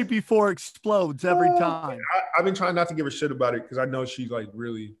right before it explodes every time. I've been trying not to give a shit about it because I know she gets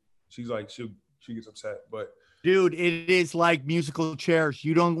upset. But dude, it is like musical chairs.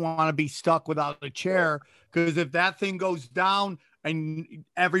 You don't want to be stuck without a chair, because if that thing goes down and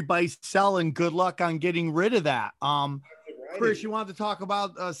everybody's selling, good luck on getting rid of that. Chris, you wanted to talk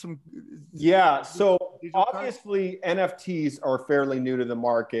about some. Yeah. So obviously NFTs are fairly new to the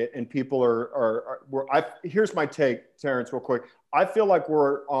market, and people here's my take, Terrence, real quick. I feel like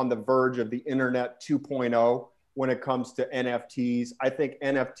we're on the verge of the internet 2.0 when it comes to NFTs. I think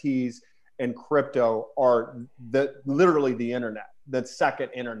NFTs and crypto are literally the internet, the second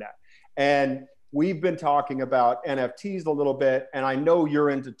internet. And we've been talking about NFTs a little bit, and I know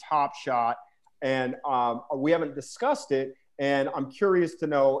you're into Top Shot, and we haven't discussed it. And I'm curious to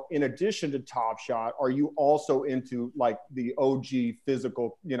know, in addition to Top Shot, are you also into like the OG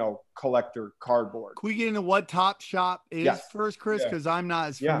physical, collector cardboard? Can we get into what Top Shot is first, Chris? Because I'm not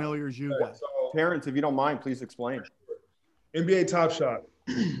as familiar as you guys. So, Terrence, if you don't mind, please explain. NBA Top Shot.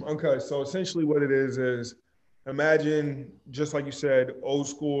 Okay, so essentially what it is imagine, just like you said, old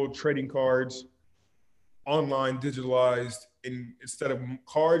school trading cards, online, digitalized, and instead of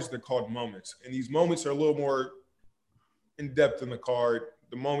cards, they're called moments. And these moments are a little more in depth in the card.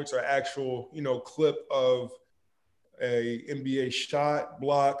 The moments are actual, clip of a NBA shot,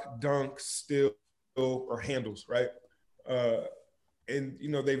 block, dunk, steal, or handles, right? And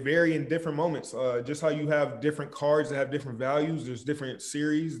they vary in different moments. Just how you have different cards that have different values. There's different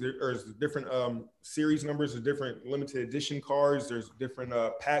series. There's different series numbers. There's different limited edition cards. There's different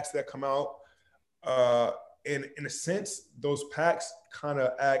packs that come out. And in a sense, those packs kind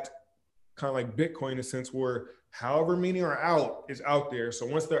of act kind of like Bitcoin in a sense where however many are out is out there. So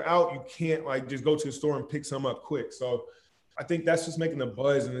once they're out, you can't like just go to the store and pick some up quick. So I think that's just making the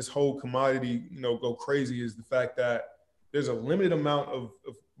buzz and this whole commodity, go crazy, is the fact that there's a limited amount of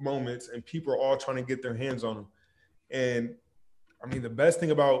moments and people are all trying to get their hands on them. And I mean, the best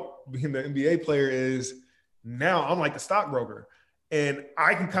thing about being the NBA player is now I'm like the stockbroker. And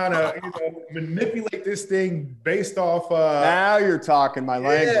I can kind of manipulate this thing based off. Now you're talking my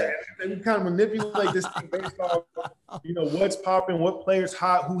language. Yeah, and kind of manipulate this thing based off, what's popping, what player's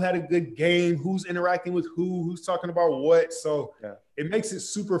hot, who had a good game, who's interacting with who's talking about what. So it makes it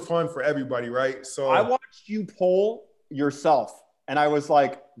super fun for everybody, right? So I watched you poll yourself, and I was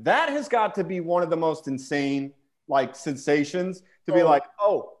like, that has got to be one of the most insane sensations. To be like,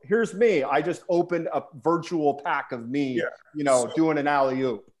 oh, here's me. I just opened a virtual pack of me, doing an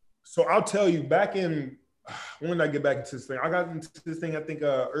alley-oop. So I'll tell you, back in, when did I get back into this thing? I got into this thing, I think,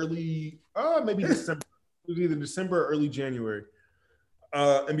 early, maybe December. It was either December or early January.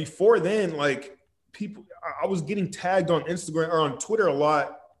 And before then, like I was getting tagged on Instagram or on Twitter a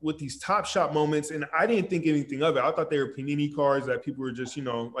lot with these Top Shot moments, and I didn't think anything of it. I thought they were Panini cards that people were just,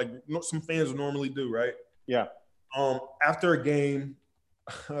 like some fans would normally do, right? Yeah. After a game,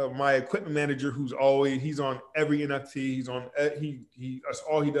 my equipment manager, he's on every NFT. He's on that's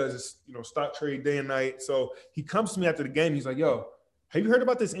all he does is stock trade day and night. So he comes to me after the game. He's like, "Yo, have you heard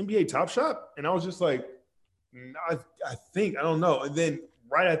about this NBA Top Shot?" And I was just like, I don't know. And then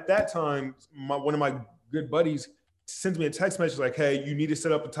right at that time, one of my good buddies sends me a text message like, "Hey, you need to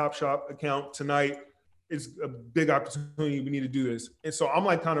set up a Top Shot account tonight. It's a big opportunity. We need to do this." And so I'm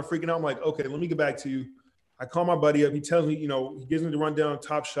like kind of freaking out. I'm like, "Okay, let me get back to you." I call my buddy up. He tells me, he gives me the rundown on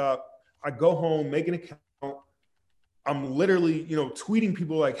Top Shot. I go home, make an account. I'm literally, tweeting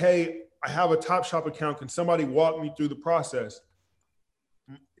people like, "Hey, I have a Top Shop account. Can somebody walk me through the process?"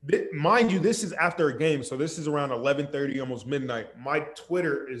 Mind you, this is after a game. So this is around 11:30, almost midnight. My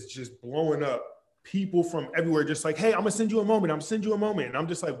Twitter is just blowing up. People from everywhere just like, "Hey, I'm gonna send you a moment. I'm gonna send you a moment." And I'm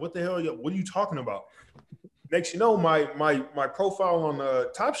just like, "What the hell? What are you talking about?" Next, my profile on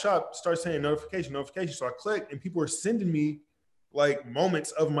the Top Shop starts saying notification. So I click, and people are sending me like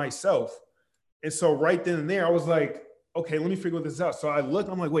moments of myself. And so right then and there, I was like, "Okay, let me figure this out." So I look,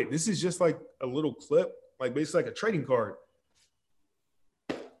 I'm like, "Wait, this is just like a little clip, like basically like a trading card."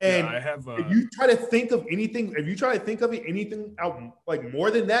 And I have. If you try to think of anything out like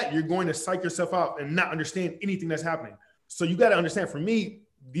more than that, you're going to psych yourself out and not understand anything that's happening. So you got to understand. For me,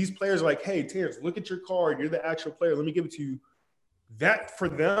 these players are like, "Hey, Terrence, look at your card. You're the actual player. Let me give it to you." That for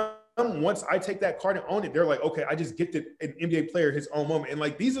them, once I take that card and own it, they're like, "Okay, I just gifted an NBA player his own moment." And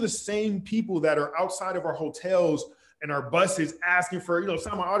like these are the same people that are outside of our hotels and our buses asking for,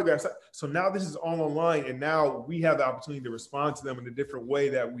 sign my autographs. So now this is all online, and now we have the opportunity to respond to them in a different way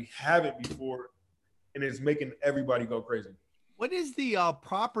that we haven't before, and it's making everybody go crazy. What is the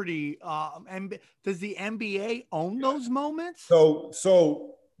property? And does the NBA own those moments?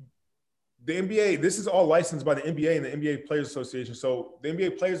 So the NBA, this is all licensed by the NBA and the NBA Players Association. So the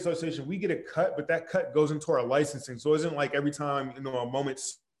NBA Players Association, we get a cut, but that cut goes into our licensing. So it isn't like every time a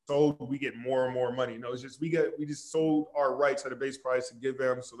moment's sold, we get more and more money. It's just we just sold our rights at a base price to give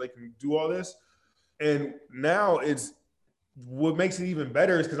them so they can do all this. And now it's what makes it even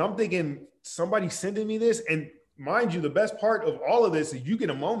better is because I'm thinking somebody sending me this, and mind you, the best part of all of this is you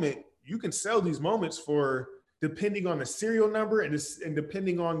get a moment, you can sell these moments for, depending on the serial number and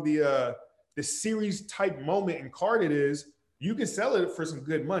depending on the series type moment and card it is, you can sell it for some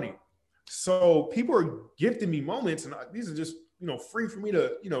good money. So people are gifting me moments, and these are just free for me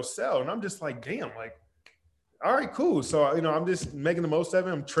to sell, and I'm just like, damn, like, all right, cool. So I'm just making the most of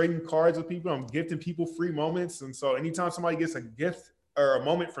it. I'm trading cards with people. I'm gifting people free moments, and so anytime somebody gets a gift or a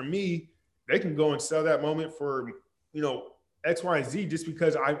moment from me, they can go and sell that moment for X, Y, and Z just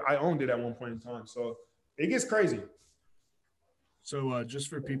because I owned it at one point in time. So it gets crazy. So just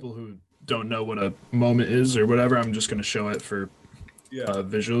for people who don't know what a moment is or whatever, I'm just going to show it for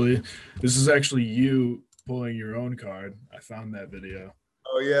visually. This is actually you pulling your own card. I found that video.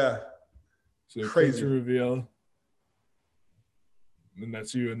 Oh yeah. So crazy to reveal. And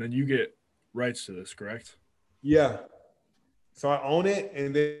that's you. And then you get rights to this, correct? Yeah. So I own it,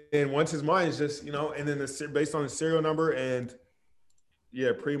 and then once it's mine, it's just and then based on the serial number, and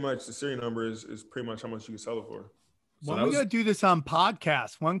pretty much the serial number is pretty much how much you can sell it for. When are we gonna do this on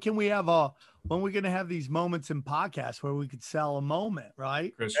podcast? When can we have when are we gonna have these moments in podcasts where we could sell a moment,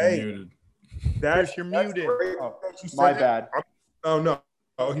 right? Chris, you're muted. Chris, you're muted. My bad. Oh no.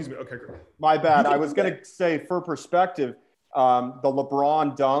 Oh, he's okay. Great. My bad. I was going to say, for perspective, the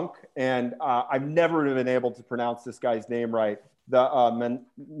LeBron dunk, and I've never been able to pronounce this guy's name right. The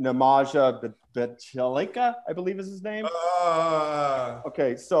Namaja Bjelica, I believe is his name.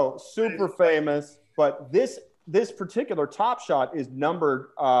 Okay, so super famous, but this particular Top Shot is numbered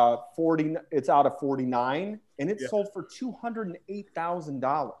 40. It's out of 49, and it's sold for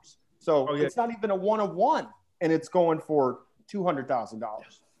 $208,000. So it's not even a 1-of-1, and it's going for $200,000.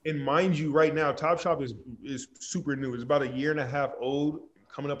 And mind you, right now, Top Shop is super new. It's about a year and a half old,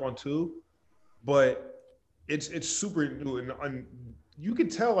 coming up on 2, but it's super new. And you can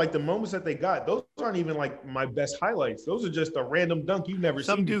tell, like, the moments that they got, those aren't even like my best highlights. Those are just a random dunk you've never seen.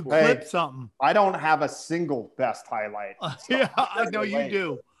 Some dude before. clipped something. I don't have a single best highlight. Yeah, I know you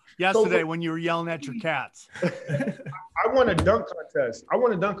do. Yesterday when you were yelling at your cats. I won a dunk contest.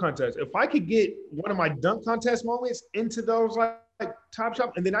 If I could get one of my dunk contest moments into those like Top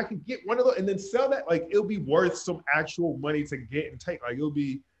Shop, and then I could get one of those and then sell that, like, it'll be worth some actual money to get and take. Like, it'll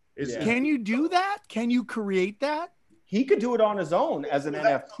be. Can you do that? Can you create that? He could do it on his own as an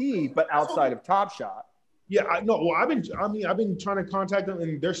NFT, but outside of Top Shot. Yeah, I know. Well, I've been trying to contact them,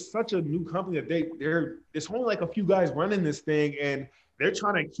 and they're such a new company that there's only like a few guys running this thing, and they're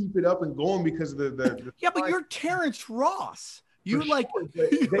trying to keep it up and going because of the Yeah, but you're Terrence Ross. You For like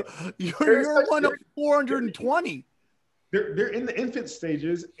sure, but you're one of 420. they're in the infant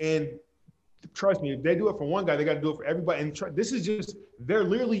stages, and trust me, if they do it for one guy, they got to do it for everybody. And this is just they're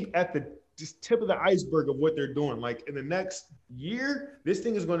literally at the just tip of the iceberg of what they're doing. Like in the next year, this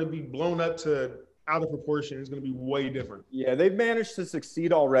thing is going to be blown up to out of proportion. It's going to be way different. Yeah, they've managed to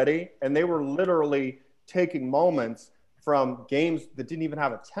succeed already, and they were literally taking moments from games that didn't even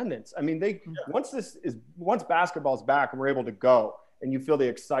have attendance. I mean, once basketball's back and we're able to go, and you feel the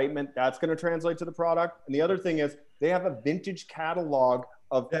excitement, that's going to translate to the product. And the other thing is they have a vintage catalog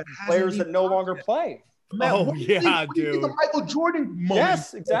of players that no longer play. Man, Oh, yeah, dude. The Michael Jordan moment.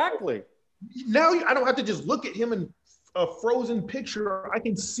 Yes, exactly. Now I don't have to just look at him in a frozen picture. I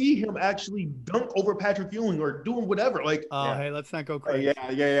can see him actually dunk over Patrick Ewing or doing whatever. Like, Oh, hey, let's not go crazy.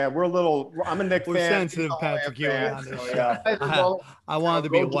 Yeah. I'm a Knicks We're fan. sensitive, He's all Patrick a fan, Ewing on this so, show. yeah. I wanted to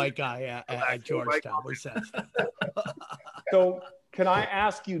be a white guy at Georgetown. We're sensitive. So can I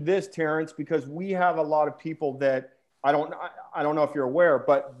ask you this, Terrence? Because we have a lot of people that I don't know if you're aware,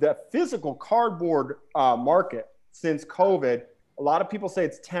 but the physical cardboard market since COVID, a lot of people say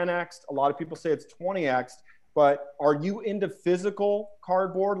it's 10x, a lot of people say it's 20x. But are you into physical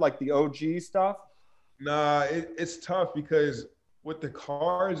cardboard, like the OG stuff? nah, it's tough because with the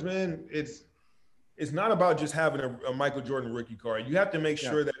cards, man, it's not about just having a Michael Jordan rookie card. You have to make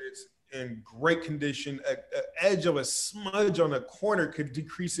sure that it's in great condition. An edge of a smudge on a corner could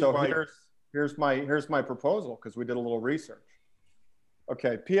decrease it So by. here's my proposal, because we did a little research.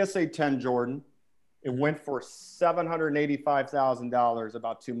 Okay, PSA 10 Jordan, it went for $785,000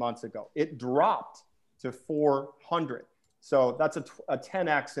 about 2 months ago. It dropped to 400. So that's a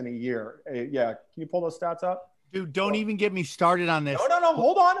 10x in a year. Yeah, can you pull those stats up? Dude, don't even get me started on this. No.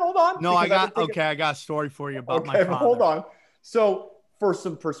 Hold on. No, I because got I got a story for you about my Okay, father. hold on. So for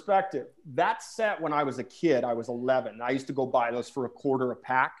some perspective, that set when I was a kid, I was 11. I used to go buy those for $0.25 a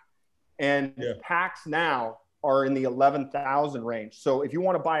pack, and packs now are in the 11,000 range. So if you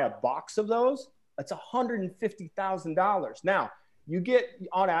want to buy a box of those, that's $150,000. Now you get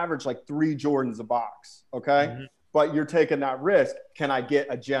on average like 3 Jordans a box. Okay. Mm-hmm. But you're taking that risk. Can I get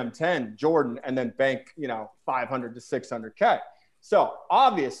a Gem 10 Jordan and then bank, 500 to 600K? So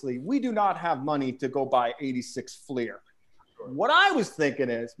obviously we do not have money to go buy 86 Fleer. What I was thinking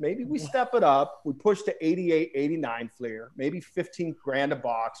is maybe we step it up. We push to 88, 89 Fleer, maybe 15 grand a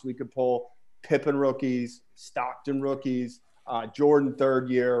box. We could pull Pippen rookies, Stockton rookies, Jordan third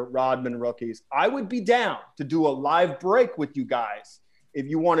year, Rodman rookies. I would be down to do a live break with you guys if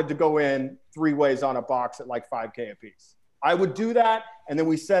you wanted to go in 3 ways on a box at like 5K a piece. I would do that, and then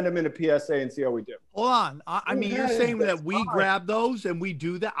we send them into PSA and see how we do. Hold on. I mean, you're saying that we grab those and we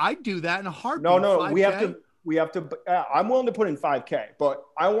do that? I'd do that in a heartbeat. No, 5K? we have to, I'm willing to put in 5K, but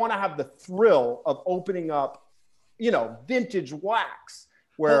I want to have the thrill of opening up, vintage wax.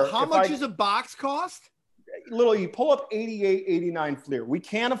 Where how much does a box cost? Literally, you pull up 88, 89 Fleer. We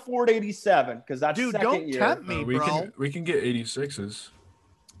can't afford 87 because that's second don't year. tempt me, bro. We can get 86s.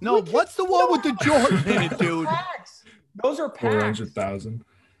 No, what's the one with the Jordan in it, dude? Packs. Those are packs. 400,000.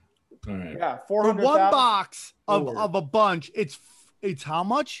 All right. Yeah, For 400,000. one box of a bunch, it's how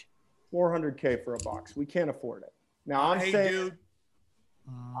much? 400K for a box. We can't afford it. Now I'm Hey, saying dude.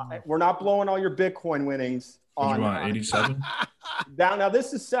 we're not blowing all your Bitcoin winnings What do on you want, 87? Now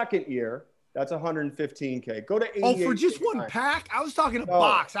this is second year. That's 115K. Go to 88. Oh, for just one 89. pack? I was talking a No,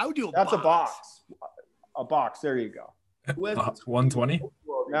 box. I would do a That's box. a box. A box. There you go. 120?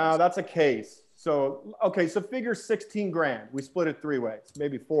 No, that's a case. So, okay, so figure 16 grand. We split it 3 ways,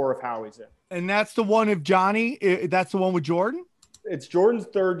 maybe 4 if Howie's in. And that's the one if Johnny, that's the one with Jordan? It's Jordan's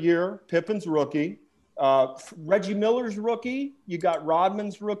third year, Pippen's rookie, Reggie Miller's rookie. You got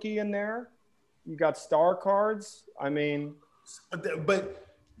Rodman's rookie in there. You got star cards. I mean, But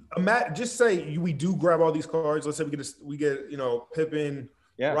Matt, just say we do grab all these cards. Let's say we get Pippen,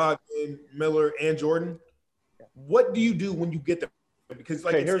 Rodman, Miller, and Jordan. What do you do when you get them? Because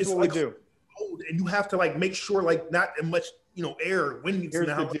here's what we do. Cold, and you have to make sure not much air wind. Here's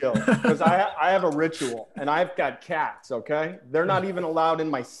the deal, because I have a ritual, and I've got cats. Okay, they're not even allowed in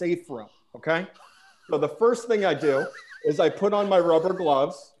my safe room. Okay, so the first thing I do is I put on my rubber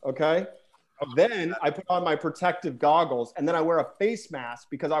gloves. Okay. Then I put on my protective goggles, and then I wear a face mask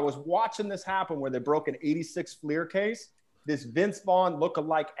because I was watching this happen where they broke an 86 Fleer case. This Vince Vaughn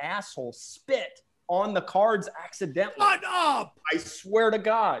lookalike asshole spit on the cards accidentally. Shut up! I swear to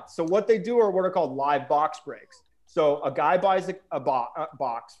God. So what they do are what are called live box breaks. So a guy buys a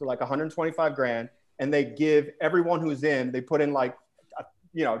box for like 125 grand, and they give everyone who's in, they put in like,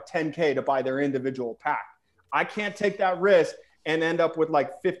 10K to buy their individual pack. I can't take that risk and end up with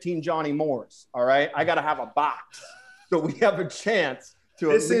like 15 Johnny Moores. All right. I got to have a box. So we have a chance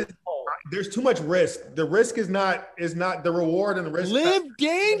to. There's too much risk. The risk is not the reward, and the risk. Live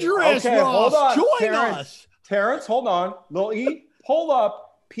dangerous, Okay, Ross. hold on, Join us. Terrence, hold on. Lil E, pull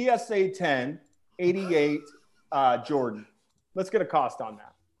up PSA 10 88 Jordan. Let's get a cost on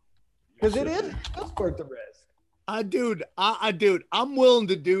that. Because it is worth the risk. Dude, I'm willing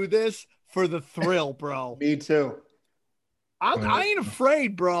to do this for the thrill, bro. Me too. I ain't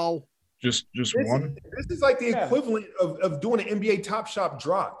afraid, bro. Just one. This is like the equivalent of doing an NBA Top Shop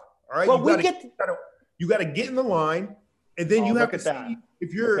drop. All right. Well, you got to get in the line, and then you have to see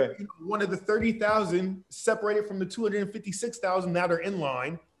if you're one of the 30,000 separated from the 256,000 that are in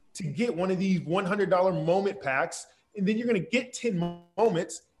line to get one of these $100 moment packs, and then you're going to get 10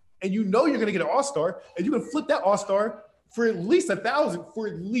 moments, and you're going to get an All-Star, and you can flip that All-Star for at least 1,000, for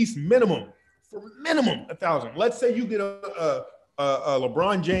at least minimum 1,000. Let's say you get a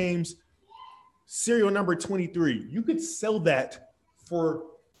LeBron James serial number 23. You could sell that for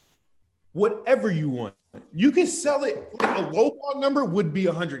whatever you want. You can sell it. A low ball number would be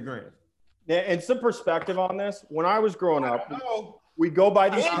 $100,000. Yeah, and some perspective on this. When I was growing up, we go by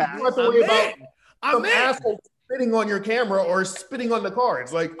these packs. You have to worry about some asshole spitting on your camera or spitting on the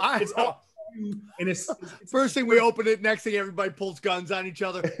cards. Like it's all you, and it's First thing we open it, next thing everybody pulls guns on each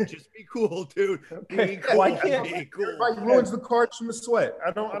other. Just be cool, dude. Be cool. Why can't be cool. everybody ruins the cards from the sweat.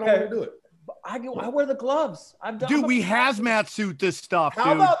 I don't want to do it. I wear the gloves. Dude, we hazmat suit this stuff, dude.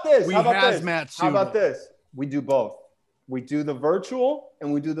 How about this? We How about hazmat this? suit. How about this? We do both. We do the virtual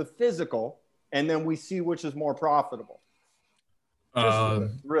and we do the physical, and then we see which is more profitable.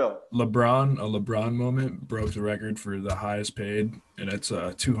 Real. A LeBron moment broke the record for the highest paid, and it's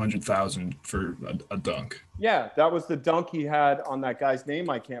 $200,000 for a dunk. Yeah, that was the dunk he had on that guy's name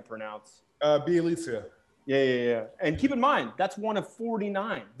I can't pronounce. Bielitsa. Yeah. And keep in mind, that's one of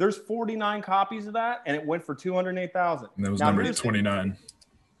 49. There's 49 copies of that, and it went for $208,000. And that was number 29.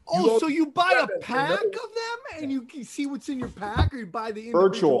 Oh, so you buy a pack of them and you can see what's in your pack, or you buy the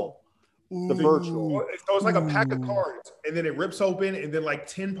individual? The virtual. So it's like a pack of cards, and then it rips open, and then like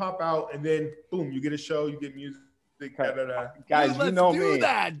 10 pop out, and then boom, you get a show, you get music. Guys, Dude, you know do me.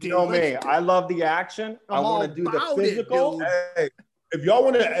 that, dude. You know me. I love the action. I want to do the physical. Dude. Hey, if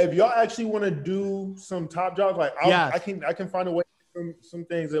y'all actually want to do some top jobs, like I can find a way. Some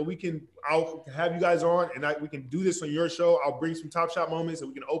things that I'll have you guys on, and we can do this on your show. I'll bring some Top Shot moments, and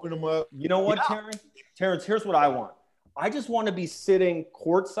we can open them up. You know what, Terrence? Here's what I want. I just want to be sitting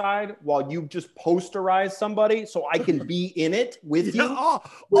courtside while you just posterize somebody, so I can be in it with you.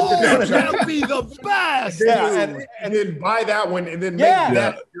 That'll be the best. Yeah, and then buy that one, and then make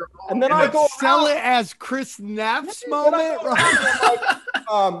that. And then I go sell it as Chris Neff's moment.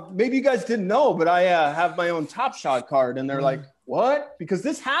 Maybe you guys didn't know, but I have my own Top Shot card, and they're like, "What?" Because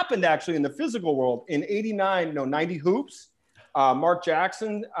this happened actually in the physical world in '90 hoops. Mark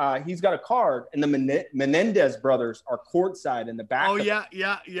Jackson, he's got a card, and the Menendez brothers are courtside in the back. Oh, yeah.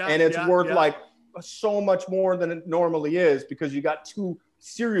 And it's worth like so much more than it normally is because you got two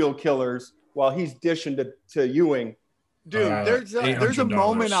serial killers while he's dishing to Ewing. Dude, there's a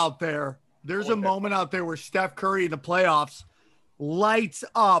moment out there. There's a moment out there where Steph Curry in the playoffs lights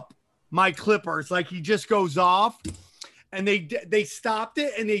up my Clippers. Like he just goes off. And they stopped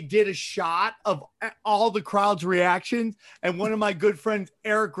it, and they did a shot of all the crowd's reactions. And one of my good friends,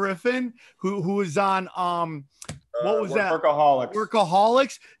 Eric Griffin, who was on what was that?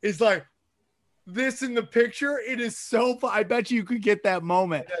 Workaholics is like this in the picture. It is so fun. I bet you could get that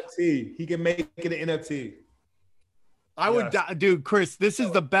moment. NFT. He can make it an NFT. I would, dude, Chris. This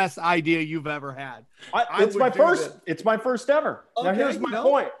is the best idea you've ever had. It's my first ever. Okay, now here's my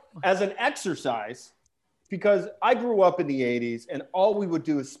point. As an exercise. Because I grew up in the 80s and all we would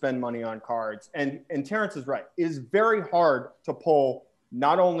do is spend money on cards. And Terrence is right. It is very hard to pull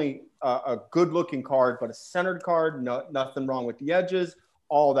not only a good looking card, but a centered card, nothing wrong with the edges,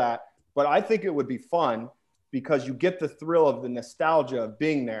 all that. But I think it would be fun because you get the thrill of the nostalgia of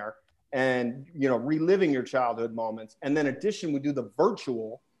being there and, reliving your childhood moments. And then in addition, we do the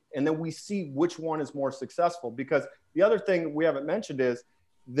virtual and then we see which one is more successful. Because the other thing we haven't mentioned is,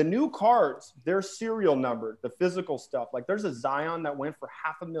 the new cards, they're serial numbered, the physical stuff. Like there's a Zion that went for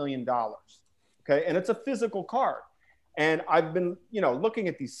 $500,000. Okay. And it's a physical card. And I've been, looking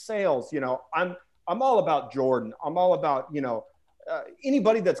at these sales, I'm all about Jordan. I'm all about,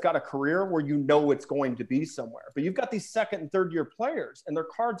 anybody that's got a career where it's going to be somewhere. But you've got these second and third year players and their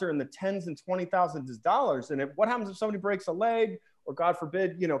cards are in the tens and $20,000s. And what happens if somebody breaks a leg or God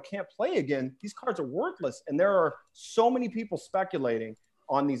forbid, can't play again, these cards are worthless. And there are so many people speculating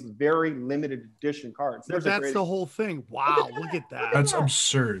on these very limited edition cards. But that's the whole thing. Wow, look at that. That's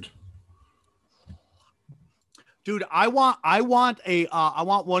absurd. Dude, I want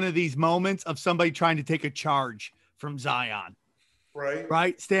one of these moments of somebody trying to take a charge from Zion.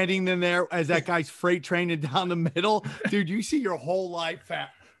 Right? Standing in there as that guy's freight training down the middle. Dude, you see your whole life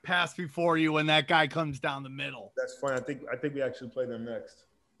pass before you when that guy comes down the middle. That's fine. I think we actually play them next.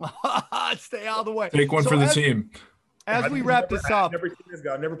 Stay out of the way. Take one for the team. As we wrap this up. I've never seen this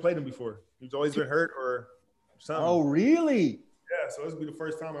guy. I've never played him before. He's always been hurt or something. Oh, really? Yeah, so this will be the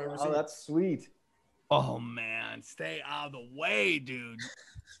first time I've ever seen Oh, that's sweet. Oh, man. Stay out of the way, dude.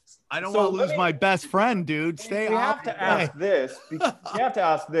 I don't want to lose my best friend, dude. Stay We out have to ask this. We have to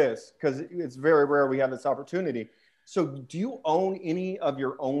ask this because it's very rare we have this opportunity. So do you own any of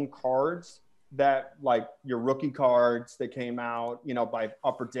your own cards that, like your rookie cards that came out, by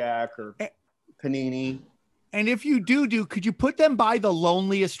Upper Deck or Panini? And if you do, could you put them by the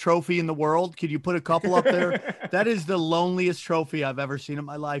loneliest trophy in the world? Could you put a couple up there? That is the loneliest trophy I've ever seen in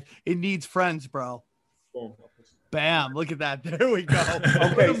my life. It needs friends, bro. Boom. Bam. Look at that. There we go.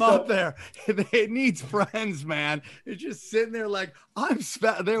 Put them up there. It needs friends, man. It's just sitting there like,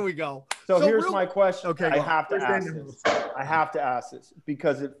 there we go. So here's my question. Okay, I have to ask this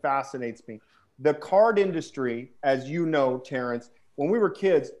because it fascinates me. The card industry, as you know, Terrence, when we were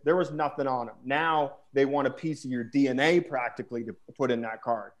kids, there was nothing on them. Now they want a piece of your DNA practically to put in that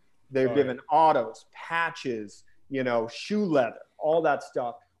card. They're given autos, patches, shoe leather, all that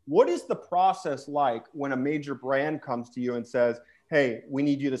stuff. What is the process like when a major brand comes to you and says, hey, we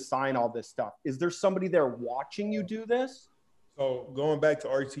need you to sign all this stuff? Is there somebody there watching you do this? So going back to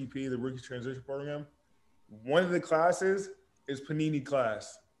RTP, the Rookie Transition Program, one of the classes is Panini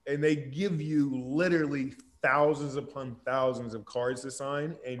class. And they give you literally thousands upon thousands of cards to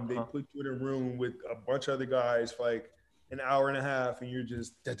sign. And they put you in a room with a bunch of other guys for like an hour and a half. And you're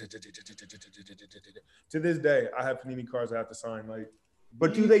just, to this day, I have Panini cards I have to sign.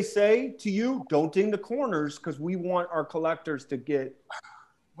 But do they say to you, don't ding the corners because we want our collectors to get?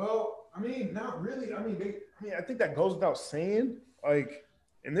 Well, I mean, not really. I think that goes without saying.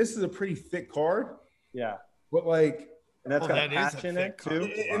 And this is a pretty thick card. Yeah. But and that's got a patch in it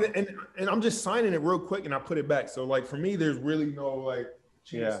too. And I'm just signing it real quick and I put it back. So for me, there's really no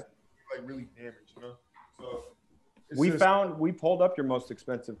chance really damage, So we pulled up your most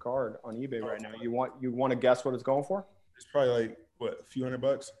expensive card on eBay right now. You want to guess what it's going for? It's probably a few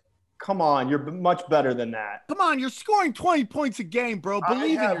 $100. Come on, you're much better than that. Come on, you're scoring 20 points a game, bro.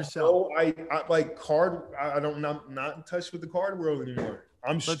 Believe in yourself. I like card. I'm not in touch with the card world anymore.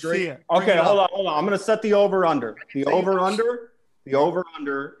 I'm Let's straight. see it. Okay, hold on. I'm going to set the over under. The over under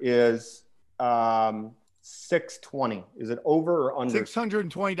is 620. Is it over or under?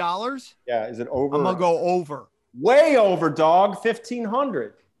 $620? Yeah, is it over? I'm going to go over. Way over, dog.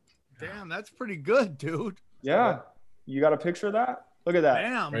 1,500. Damn, that's pretty good, dude. Yeah. You got a picture of that? Look at that.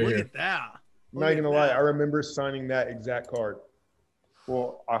 Damn, Right look here. at that. I'm not gonna lie. I remember signing that exact card.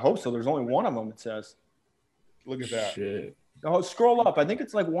 Well, I hope so. There's only one of them, it says. Look at that. Shit. Oh, scroll up. I think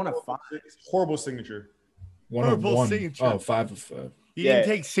it's like 1 of 5. Horrible signature. 1 of Purple 1. signature. Oh, 5 of 5. You didn't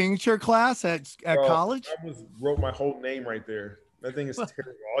take signature class at Bro, college? I almost wrote my whole name right there. That thing is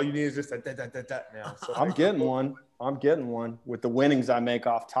terrible. All you need is just that now. So I'm getting one. With the winnings I make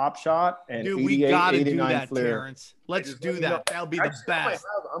off Top Shot and Dude, 88, we got to do 89 that, Fleer. Terrence. Let's do that. That'll be the Actually, best.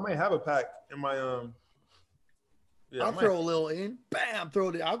 I might have a pack in my Yeah, I'll throw a little in. Bam, throw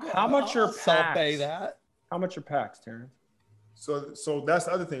it in. I'll go. How much I'll are self-pay packs? that? How much are packs, Terrence? So that's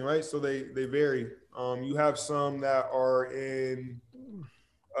the other thing, right? So they vary. You have some that are in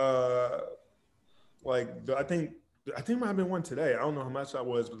I think there might have been one today. I don't know how much that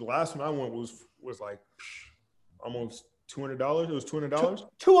was, but the last one I went was like almost $200. It was $200.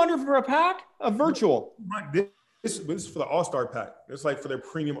 200 for a pack? A virtual. This is for the All-Star pack. It's like for their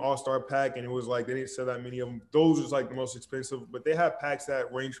premium All-Star pack, and it was like they didn't sell that many of them. Those was like the most expensive, but they have packs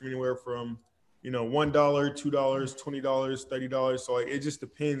that range from anywhere from $1, $2, $20, $30. So it just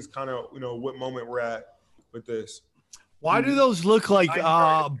depends kind of what moment we're at with this. Why do those look like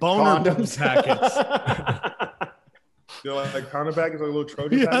boner packets? They're like condom packets, like little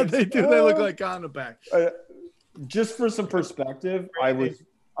Trojan Yeah, packets. they do. They look like condom packs. Just for some perspective, I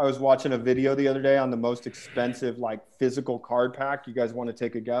was watching a video the other day on the most expensive physical card pack. You guys want to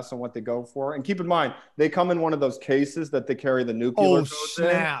take a guess on what they go for? And keep in mind, they come in one of those cases that they carry the nuclear codes in,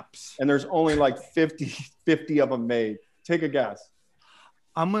 snaps. and there's only 50 of them made. Take a guess.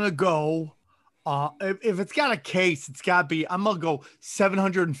 I'm gonna go. If it's got a case, it's got to be. I'm gonna go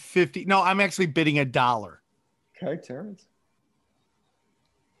 750. No, I'm actually bidding $1. Okay, Terrence.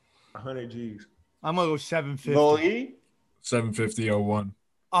 100 G's. I'm gonna go 750. Lil E, 750.01.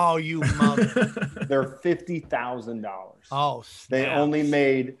 Oh, you mother. they're $50,000. Oh, They snap. only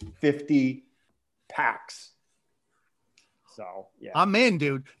made 50 packs. So yeah. I'm in,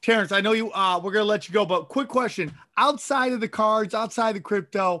 dude. Terrence, I know you. We're gonna let you go, but quick question: outside of the cards, outside the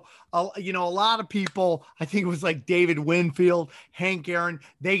crypto, a lot of people. I think it was like David Winfield, Hank Aaron.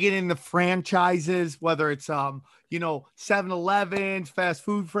 They get into franchises, whether it's 7-Elevens, fast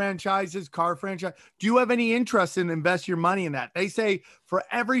food franchises, car franchise. Do you have any interest in invest your money in that? They say for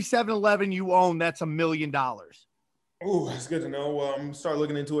every 7-Eleven you own, that's $1 million. Oh, that's good to know. Well, I'm gonna start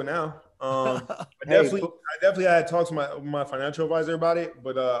looking into it now. I Hey, definitely had to talk to my financial advisor about it,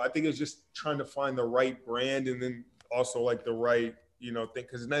 but I think it's just trying to find the right brand and then also like the right thing,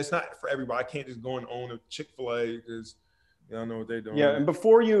 because it's not for everybody. I can't just go and own a Chick-fil-A because I don't know what they're doing. Yeah, and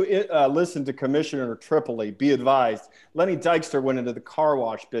before you listen to Commissioner Tripoli, be advised, Lenny Dykstra went into the car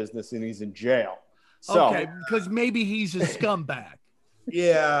wash business and he's in jail. So, Okay, because maybe he's a scumbag.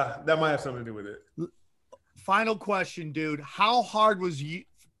 Yeah, that might have something to do with it. Final question, dude. How hard was it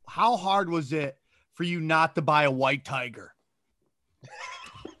for you not to buy a white tiger? It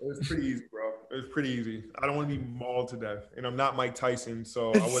was pretty easy, bro. It was pretty easy. I don't want to be mauled to death, and I'm not Mike Tyson,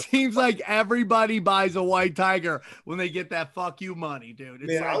 so It seems like everybody buys a white tiger when they get that fuck you money, dude.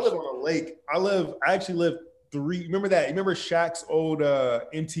 It's Man, I live on a lake. I actually live remember Shaq's old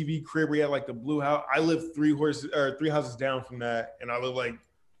MTV crib where he had like the blue house? I live three houses down from that, and I live like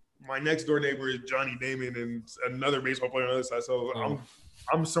my next door neighbor is Johnny Damon and another baseball player on the other side. So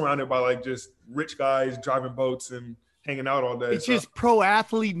I'm surrounded by like just rich guys driving boats and hanging out all day. It's just pro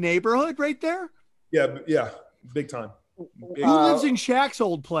athlete neighborhood right there. Yeah, big time. Who lives in Shaq's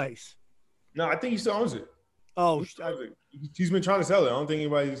old place? No, I think he still owns it. Oh, He's been trying to sell it. I don't think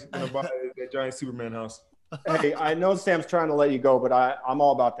anybody's gonna buy that giant Superman house. hey, I know Sam's trying to let you go, but I'm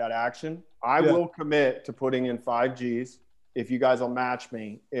all about that action. I will commit to putting in 5 Gs if you guys will match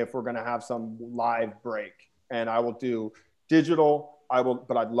me if we're going to have some live break. And I will do digital.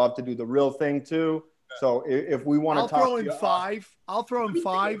 But I'd love to do the real thing too. So if we want to talk, I'll throw in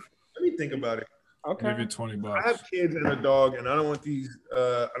 5. Let me think about it. Okay. Maybe $20. I have kids and a dog, and I don't want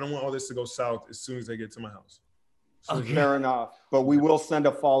I don't want all this to go south as soon as they get to my house. Okay. Fair enough. But we will send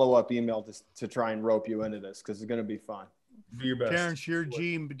a follow-up email to try and rope you into this because it's going to be fun. Do your best. Terrence, you're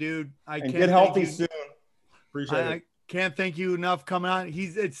Gene, dude. And get healthy soon. Appreciate I it. can't thank you enough coming on.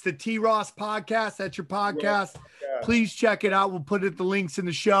 It's the T Ross podcast. That's your podcast. Yeah. Please check it out. We'll put the links in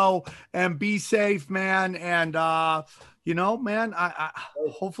the show and be safe, man. And man, I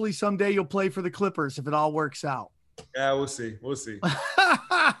hopefully someday you'll play for the Clippers if it all works out. Yeah, we'll see.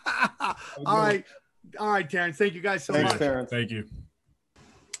 All right, Terrence. Thank you guys so much. Terrence. Thank you.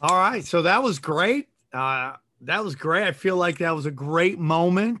 All right, so that was great. I feel like that was a great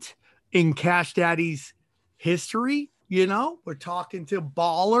moment in Cash Daddy's history. We're talking to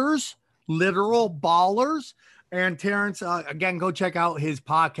ballers, literal ballers. And Terrence, again, go check out his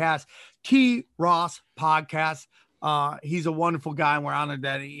podcast, T Ross Podcast. He's a wonderful guy, and we're honored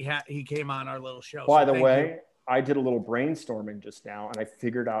that he came on our little show. By the way, I did a little brainstorming just now, and I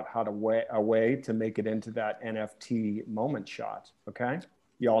figured out a way to make it into that NFT moment shot. Okay,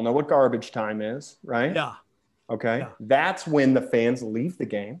 you all know what garbage time is, right? Yeah. Okay, yeah. That's when the fans leave the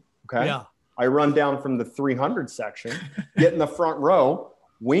game. Okay. Yeah. I run down from the 300 section, get in the front row,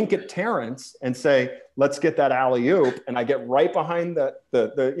 wink at Terrence, and say, "Let's get that alley-oop," and I get right behind like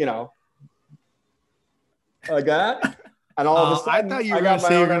that, and all of a sudden, I thought you were going to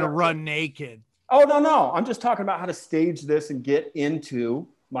say you're going to run naked. Oh, no. I'm just talking about how to stage this and get into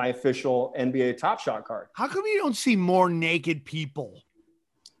my official NBA Top Shot card. How come you don't see more naked people?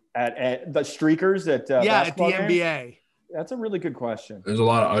 At the streakers at at the NBA? Games? That's a really good question. There's a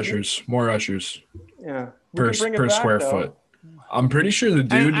lot of ushers, more ushers. Yeah. Per square foot. I'm pretty sure the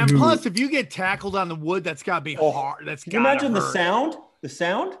dude and plus, if you get tackled on the wood, that's got to be hard. That's Can you imagine the sound? The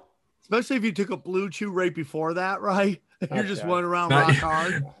sound? Especially if you took a blue chew right before that, right? You're just running around rock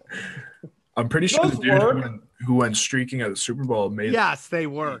hard. I'm pretty sure the dude who went streaking at the Super Bowl made. Yes, they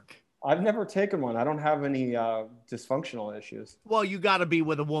work. I've never taken one. I don't have any dysfunctional issues. Well, you got to be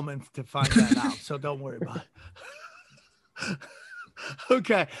with a woman to find that out, so don't worry about it.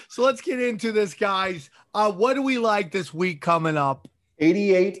 Okay, so let's get into this, guys. What do we like this week coming up?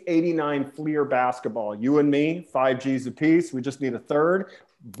 88-89 Fleer basketball. You and me, 5 Gs apiece. We just need a third.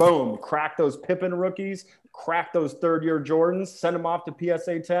 Boom. Crack those Pippen rookies. Crack those third-year Jordans. Send them off to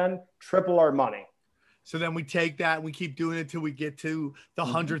PSA 10. Triple our money. So then we take that and we keep doing it till we get to the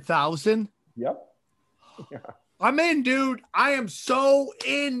 100,000. Yep. Yeah. I'm in, dude. I am so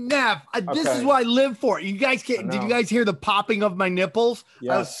in, Neff. This is Okay. what I live for. You guys I can't. Did you know. guys hear the popping of my nipples?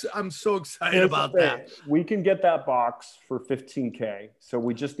 Yes. I'm so excited Here's the about thing. that. We can get that box for $15K. So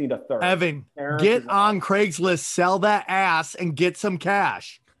we just need a third. Evan, Eric get is on Craigslist, sell that ass, and get some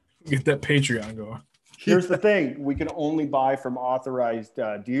cash. Get that Patreon going. Here's the thing. We can only buy from authorized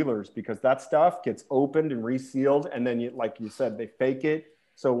dealers because that stuff gets opened and resealed. And then, like you said, they fake it.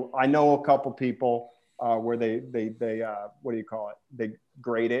 So I know a couple people where they what do you call it? They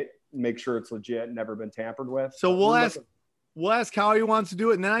grade it, make sure it's legit, never been tampered with. So we'll ask how he wants to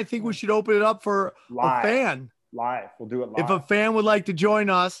do it, and then I think we should open it up for Live. a fan. Live. We'll do it live. If a fan would like to join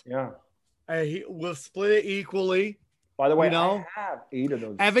us, Yeah. we'll split it equally. By the way, You know, I have 8 of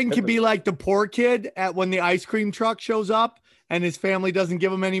those. Evan could be like the poor kid at when the ice cream truck shows up and his family doesn't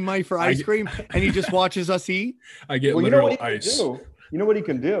give him any money for ice cream and he just watches us eat. I get Well, you know literal what he ice. can do? You know what he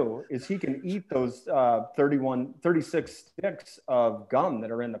can do is he can eat those 36 sticks of gum that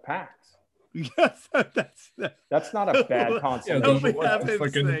are in the packs. Yes, That's not a bad Yeah, concept. That'll those be what, Evan's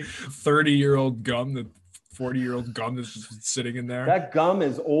fucking thing. 30-year-old gum, the 40-year-old gum that's just sitting in there. That gum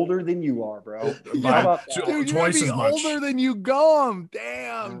is older than you are, bro. Yeah. How about that? So- Dude, you're Twice gonna be as much. older than you go.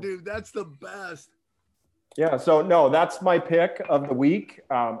 Damn, dude, that's the best. Yeah, so no, that's my pick of the week.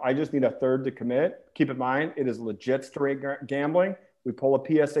 I just need a third to commit. Keep in mind, it is legit straight gambling. We pull a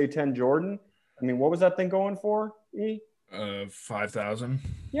PSA 10 Jordan. I mean, what was that thing going for? E? 5,000.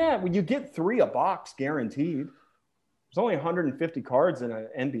 Yeah, well, you get 3 a box guaranteed. There's only 150 cards in an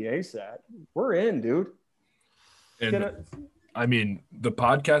NBA set. We're in, dude. Get And it. I mean, the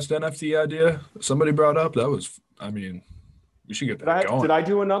podcast NFT idea somebody brought up, that was, I mean, we should get that going. Did I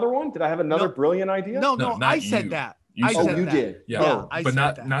do another one? Did I have another No. brilliant idea? No, No, no, not I said you. that. You I said Oh, said you that. did. Yeah, Yeah, I but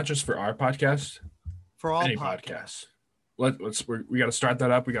said that. not just for our podcast, For all any podcasts. podcast. We got to start that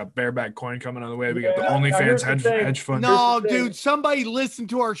up. We got Bareback Coin coming on the way. We got the Yeah, now here's OnlyFans the thing. hedge fund. No, Here's the thing. dude, somebody listened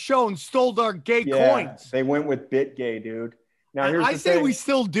to our show and stole our gay Yeah, coins. they went with BitGay, dude. Now here's I the say thing. we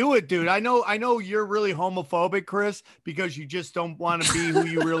still do it, dude. I know you're really homophobic, Chris, because you just don't want to be who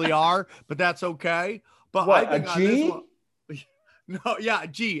you really are, but that's okay. But What, I think a on this G? one- no, yeah,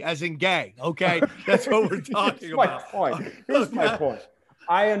 G as in gay. Okay, that's what we're talking Here's my about. point. Here's my Okay. point.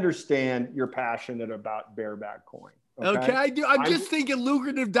 I understand you're passionate about Bareback Coin. Okay, I do. I'm I'm- just thinking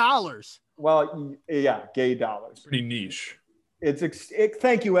lucrative dollars. Well, yeah, gay dollars. Pretty niche.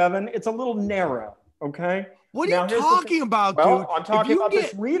 Thank you, Evan. It's a little narrow. Okay. What Now, are you here's the talking about, Well, dude? I'm If talking you about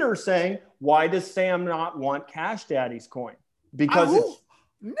get- this reader saying, why does Sam not want Cash Daddy's coin? Because I it's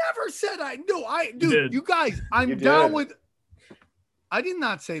never said I. No, did. dude, you guys, I'm You down did. with. I did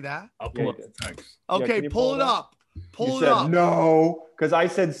not say that. I'll Yeah, pull you up the did. text. Yeah, Okay, can you pull it up. you Pull it said up. no, because I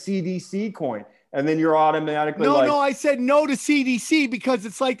said CDC coin, and then you're automatically No, like, no, I said no to CDC because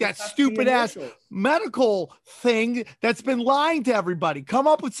it's like that that's the stupid ass initials. medical thing that's been lying to everybody. Come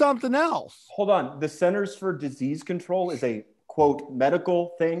up with something else. Hold on. The Centers for Disease Control is a quote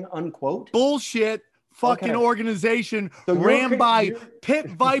medical thing unquote. Bullshit fucking Okay. organization So ran by you're- pit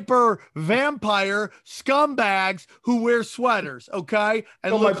viper vampire scumbags who wear sweaters, okay?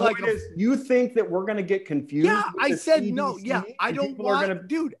 And So my look like point is, you think that we're gonna get confused? yeah, with I the said no. CDC, Yeah, I and don't people are want, gonna-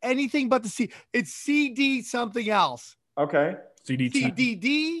 dude, anything but the C. It's CD something else. Okay, CDT.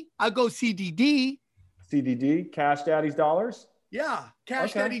 CDD. I'll go CDD. CDD, Cash Daddy's dollars, Yeah,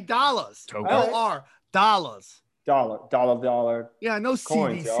 Cash Okay. Daddy dollars. Token. LR dollars. dollar. Yeah, no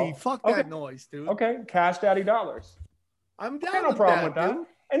Coins, CDC. y'all. Fuck Okay. that noise, dude. Okay, Cash Daddy dollars. I'm I down got no with problem that, with that. dude.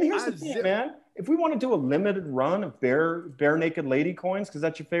 And here's the I thing, zip- man. If we want to do a limited run of bare naked lady coins, because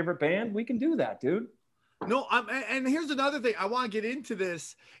that's your favorite band, we can do that, dude. No, and here's another thing I want to get into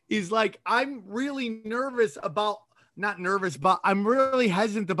this is like I'm really nervous about not nervous, but I'm really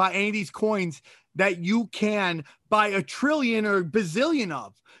hesitant to buy any of these coins that you can buy a trillion or bazillion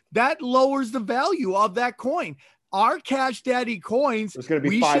of. That lowers the value of that coin. Our Cash Daddy coins, There's going to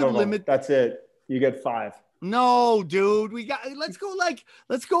be we 5 should of them. limit. That's it. You get 5. No, dude, let's go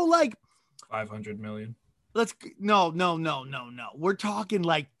like 500 million. no. We're talking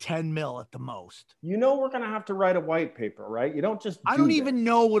like 10 mil at the most. You know we're going to have to write a white paper, right? You don't just. I do don't this. even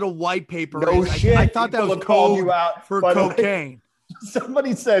know what a white paper No is. shit. I thought that People was have called code you out for by the way. cocaine.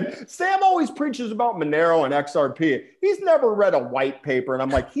 Somebody said Sam always preaches about Monero and XRP. He's never read a white paper, and I'm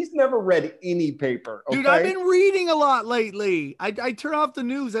like, he's never read any paper. Okay? Dude, I've been reading a lot lately. I turn off the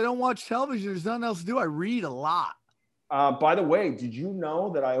news. I don't watch television. There's nothing else to do. I read a lot. By the way, did you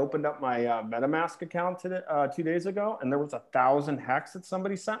know that I opened up my MetaMask account today, 2 days ago, and there was 1,000 hacks that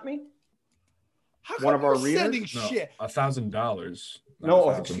somebody sent me? How One of come our you're readers? sending No, shit? $1,000. No,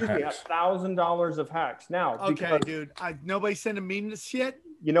 1,000 excuse me, hacks. $1,000 of hacks. Now, Okay, because dude. Nobody's sending me this shit.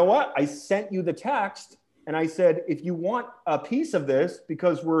 you know what? I sent you the text And I said, if you want a piece of this,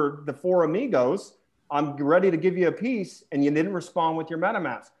 because we're the four amigos, I'm ready to give you a piece. And you didn't respond with your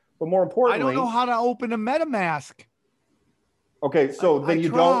MetaMask. But more I importantly, don't know how to open a MetaMask. okay, so then I you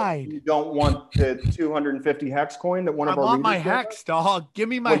tried. don't want the 250 hex coin that one I of our want my readers gave us? hex, dog. Give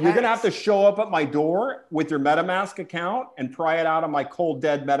me my Well, hex. you're gonna have to show up at my door with your MetaMask account and pry it out of my cold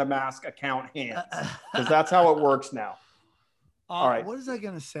dead MetaMask account hands, because that's how it works now. All right. What was I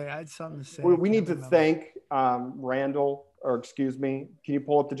going to say? I had something to say. We I need can't to remember. thank Randall, or excuse me, can you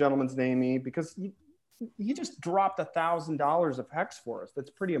pull up the gentleman's name, E? Because he just dropped $1,000 of hex for us. That's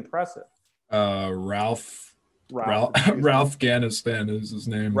pretty impressive. Ralph Excuse me. Afghanistan is his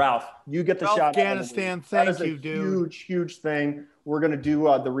name. Ralph, you get the Ralph shout Afghanistan, out. That is thank a you, dude. huge thing. We're going to do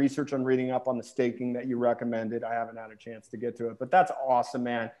the research on reading up on the staking that you recommended. I haven't had a chance to get to it, but that's awesome,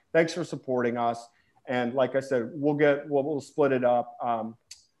 man. Thanks for supporting us. And like I said, we'll split it up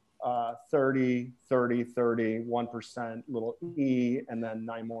 30, 1% little E, and then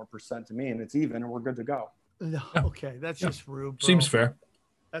 9% more to me, and it's even, and we're good to go. No, okay, that's just rude, bro. Seems fair.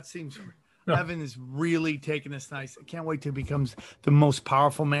 That seems fair. No. Evan is really taking this nice. I can't wait till he becomes the most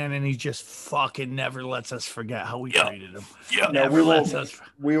powerful man, and he just fucking never lets us forget how we treated him. Yeah. No, Never lets us.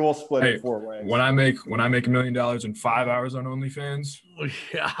 we will split Hey, it 4 ways. When I make $1 million in 5 hours on OnlyFans,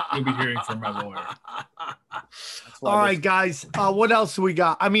 Yeah. you'll be hearing from my lawyer. That's why All this- right, guys. What else do we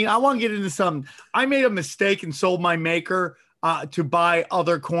got? I mean, I want to get into something. I made a mistake and sold my Maker to buy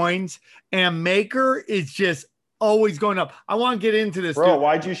other coins, and Maker is just always going up. I want to get into this, Bro, dude.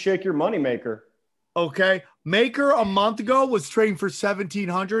 why'd you shake your money maker? Okay. Maker a month ago was trading for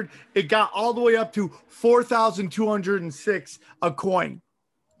 1,700. It got all the way up to 4,206 a coin.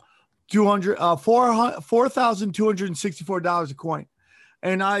 $4,264 a coin.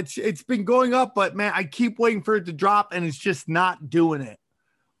 And it's been going up, but man, I keep waiting for it to drop, and it's just not doing it.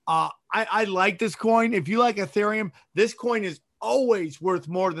 I like this coin. If you like Ethereum, this coin is always worth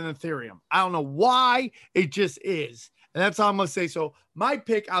more than Ethereum. I don't know why, it just is. And that's all I'm going to say. So my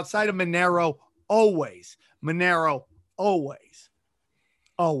pick outside of Monero, always.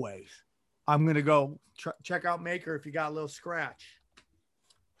 I'm going to go check out Maker if you got a little scratch.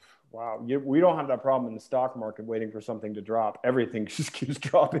 Wow, we don't have that problem in the stock market waiting for something to drop. Everything just keeps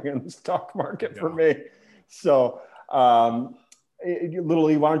dropping in the stock market for me. So,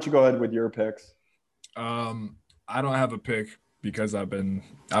 Little E, why don't you go ahead with your picks? I don't have a pick because I've been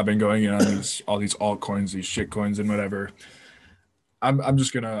going in on all these altcoins, these shit coins and whatever. I'm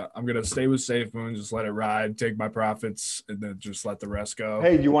gonna stay with SafeMoon, just let it ride, take my profits, and then just let the rest go.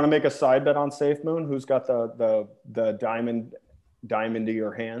 Hey, do you want to make a side bet on SafeMoon? Who's got the diamond to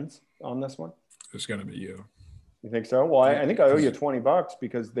your hands on this one? It's gonna be you. You think so? Well, I think I owe you $20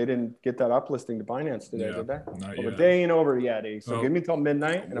 because they didn't get that uplisting to Binance today, Yeah, did they? not Well, yet. the day ain't over yet, E. So Well, give me till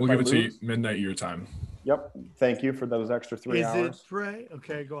midnight. And We'll if give I it lose, to you midnight your time. Yep. Thank you for those extra 3 Is hours. it right?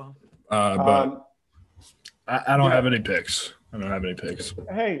 Okay, go on. But I don't have any picks.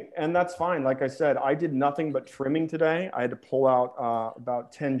 Hey, and that's fine. Like I said, I did nothing but trimming today. I had to pull out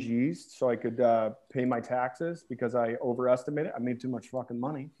about 10 G's so I could pay my taxes because I overestimated. I made too much fucking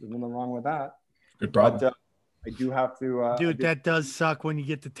money. There's nothing wrong with that. Good problem. But I do have to. Dude, that does suck when you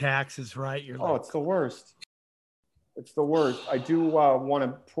get the taxes, right? You're Oh, like, it's the worst. It's the worst. I do want to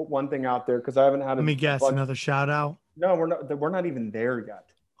put one thing out there because I haven't had. let me guess, another shout out. No, we're not even there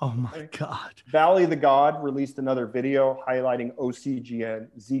yet. Oh my God. Valley the God released another video highlighting OCGN,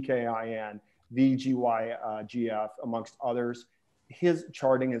 ZKIN, VGYGF, amongst others. His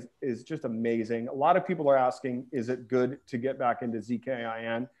charting is just amazing. A lot of people are asking, is it good to get back into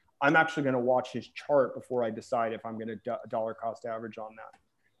ZKIN? I'm actually going to watch his chart before I decide if I'm going to dollar cost average on that.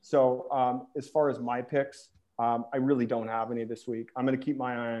 So as far as my picks, I really don't have any this week. I'm going to keep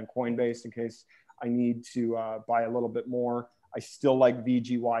my eye on Coinbase in case I need to buy a little bit more. I still like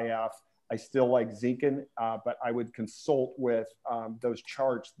VGYF. I still like Zinkin, but I would consult with those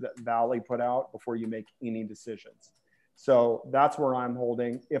charts that Valley put out before you make any decisions. So that's where I'm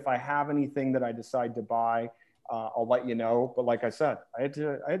holding. If I have anything that I decide to buy, I'll let you know. But like I said, I had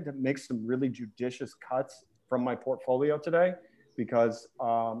to make some really judicious cuts from my portfolio today because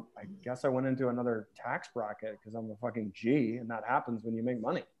I guess I went into another tax bracket because I'm a fucking G, and that happens when you make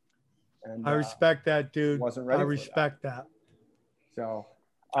money. And I respect that, dude. wasn't ready I for respect that. So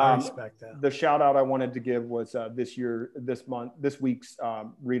I respect that. the shout out I wanted to give was this week's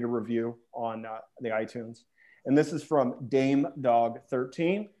reader review on the iTunes. And this is from Dame Dog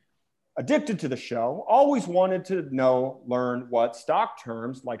 13. Addicted to the show, always wanted to learn what stock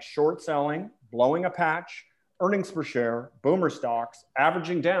terms like short selling, blowing a patch, earnings per share, boomer stocks,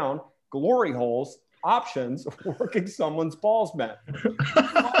 averaging down, glory holes, options, working someone's balls meant.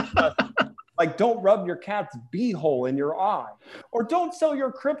 Like, don't rub your cat's beehole in your eye. Or don't sell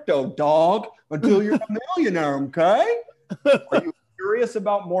your crypto, dog, until you're a millionaire, okay? Are you curious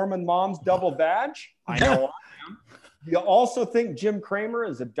about Mormon mom's double badge? I know I am. Do you also think Jim Cramer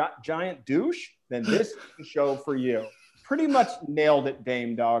is a giant douche? Then this is the show for you. Pretty much nailed it,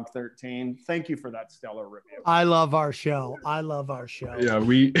 Dame Dog 13. Thank you for that stellar review. I love our show. I love our show. Yeah,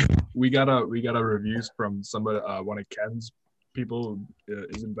 we got a reviews from somebody, one of Ken's people who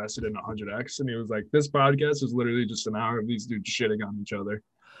is invested in 100x, and he was like, this podcast is literally just an hour of these dudes shitting on each other.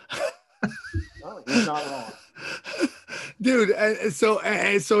 Oh, he's not wrong. Dude, and so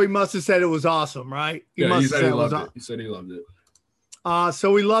he must have said it was awesome, right? He said he loved it. He said he loved it.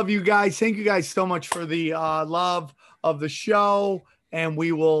 So we love you guys. Thank you guys so much for the love of the show, and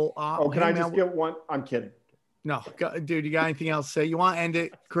we will. Can I just get one? I'm kidding. No, dude, you got anything else to say? You want to end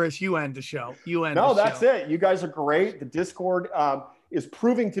it, Chris? You end the show. No, that's it. You guys are great. The Discord is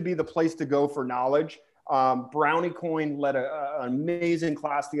proving to be the place to go for knowledge. Brownie Coin led an amazing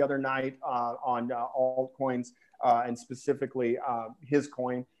class the other night on altcoins and specifically his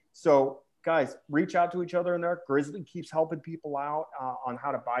coin. So, guys, reach out to each other in there. Grizzly keeps helping people out on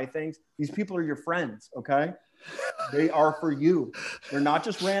how to buy things. These people are your friends, okay? They are for you. They're not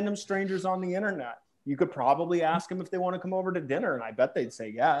just random strangers on the internet. You could probably ask them if they want to come over to dinner, and I bet they'd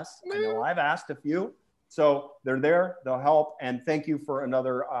say yes. I know I've asked a few. So they're there. They'll help. And thank you for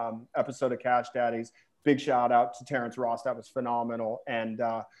another episode of Cash Daddies. Big shout out to Terrence Ross. That was phenomenal. And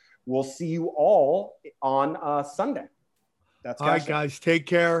we'll see you all on Sunday. That's all right, guys. Take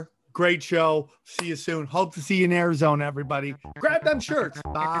care. Great show. See you soon. Hope to see you in Arizona, everybody. Grab them shirts.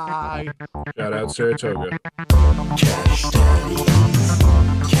 Bye. Shout out Saratoga. Cash Daddies.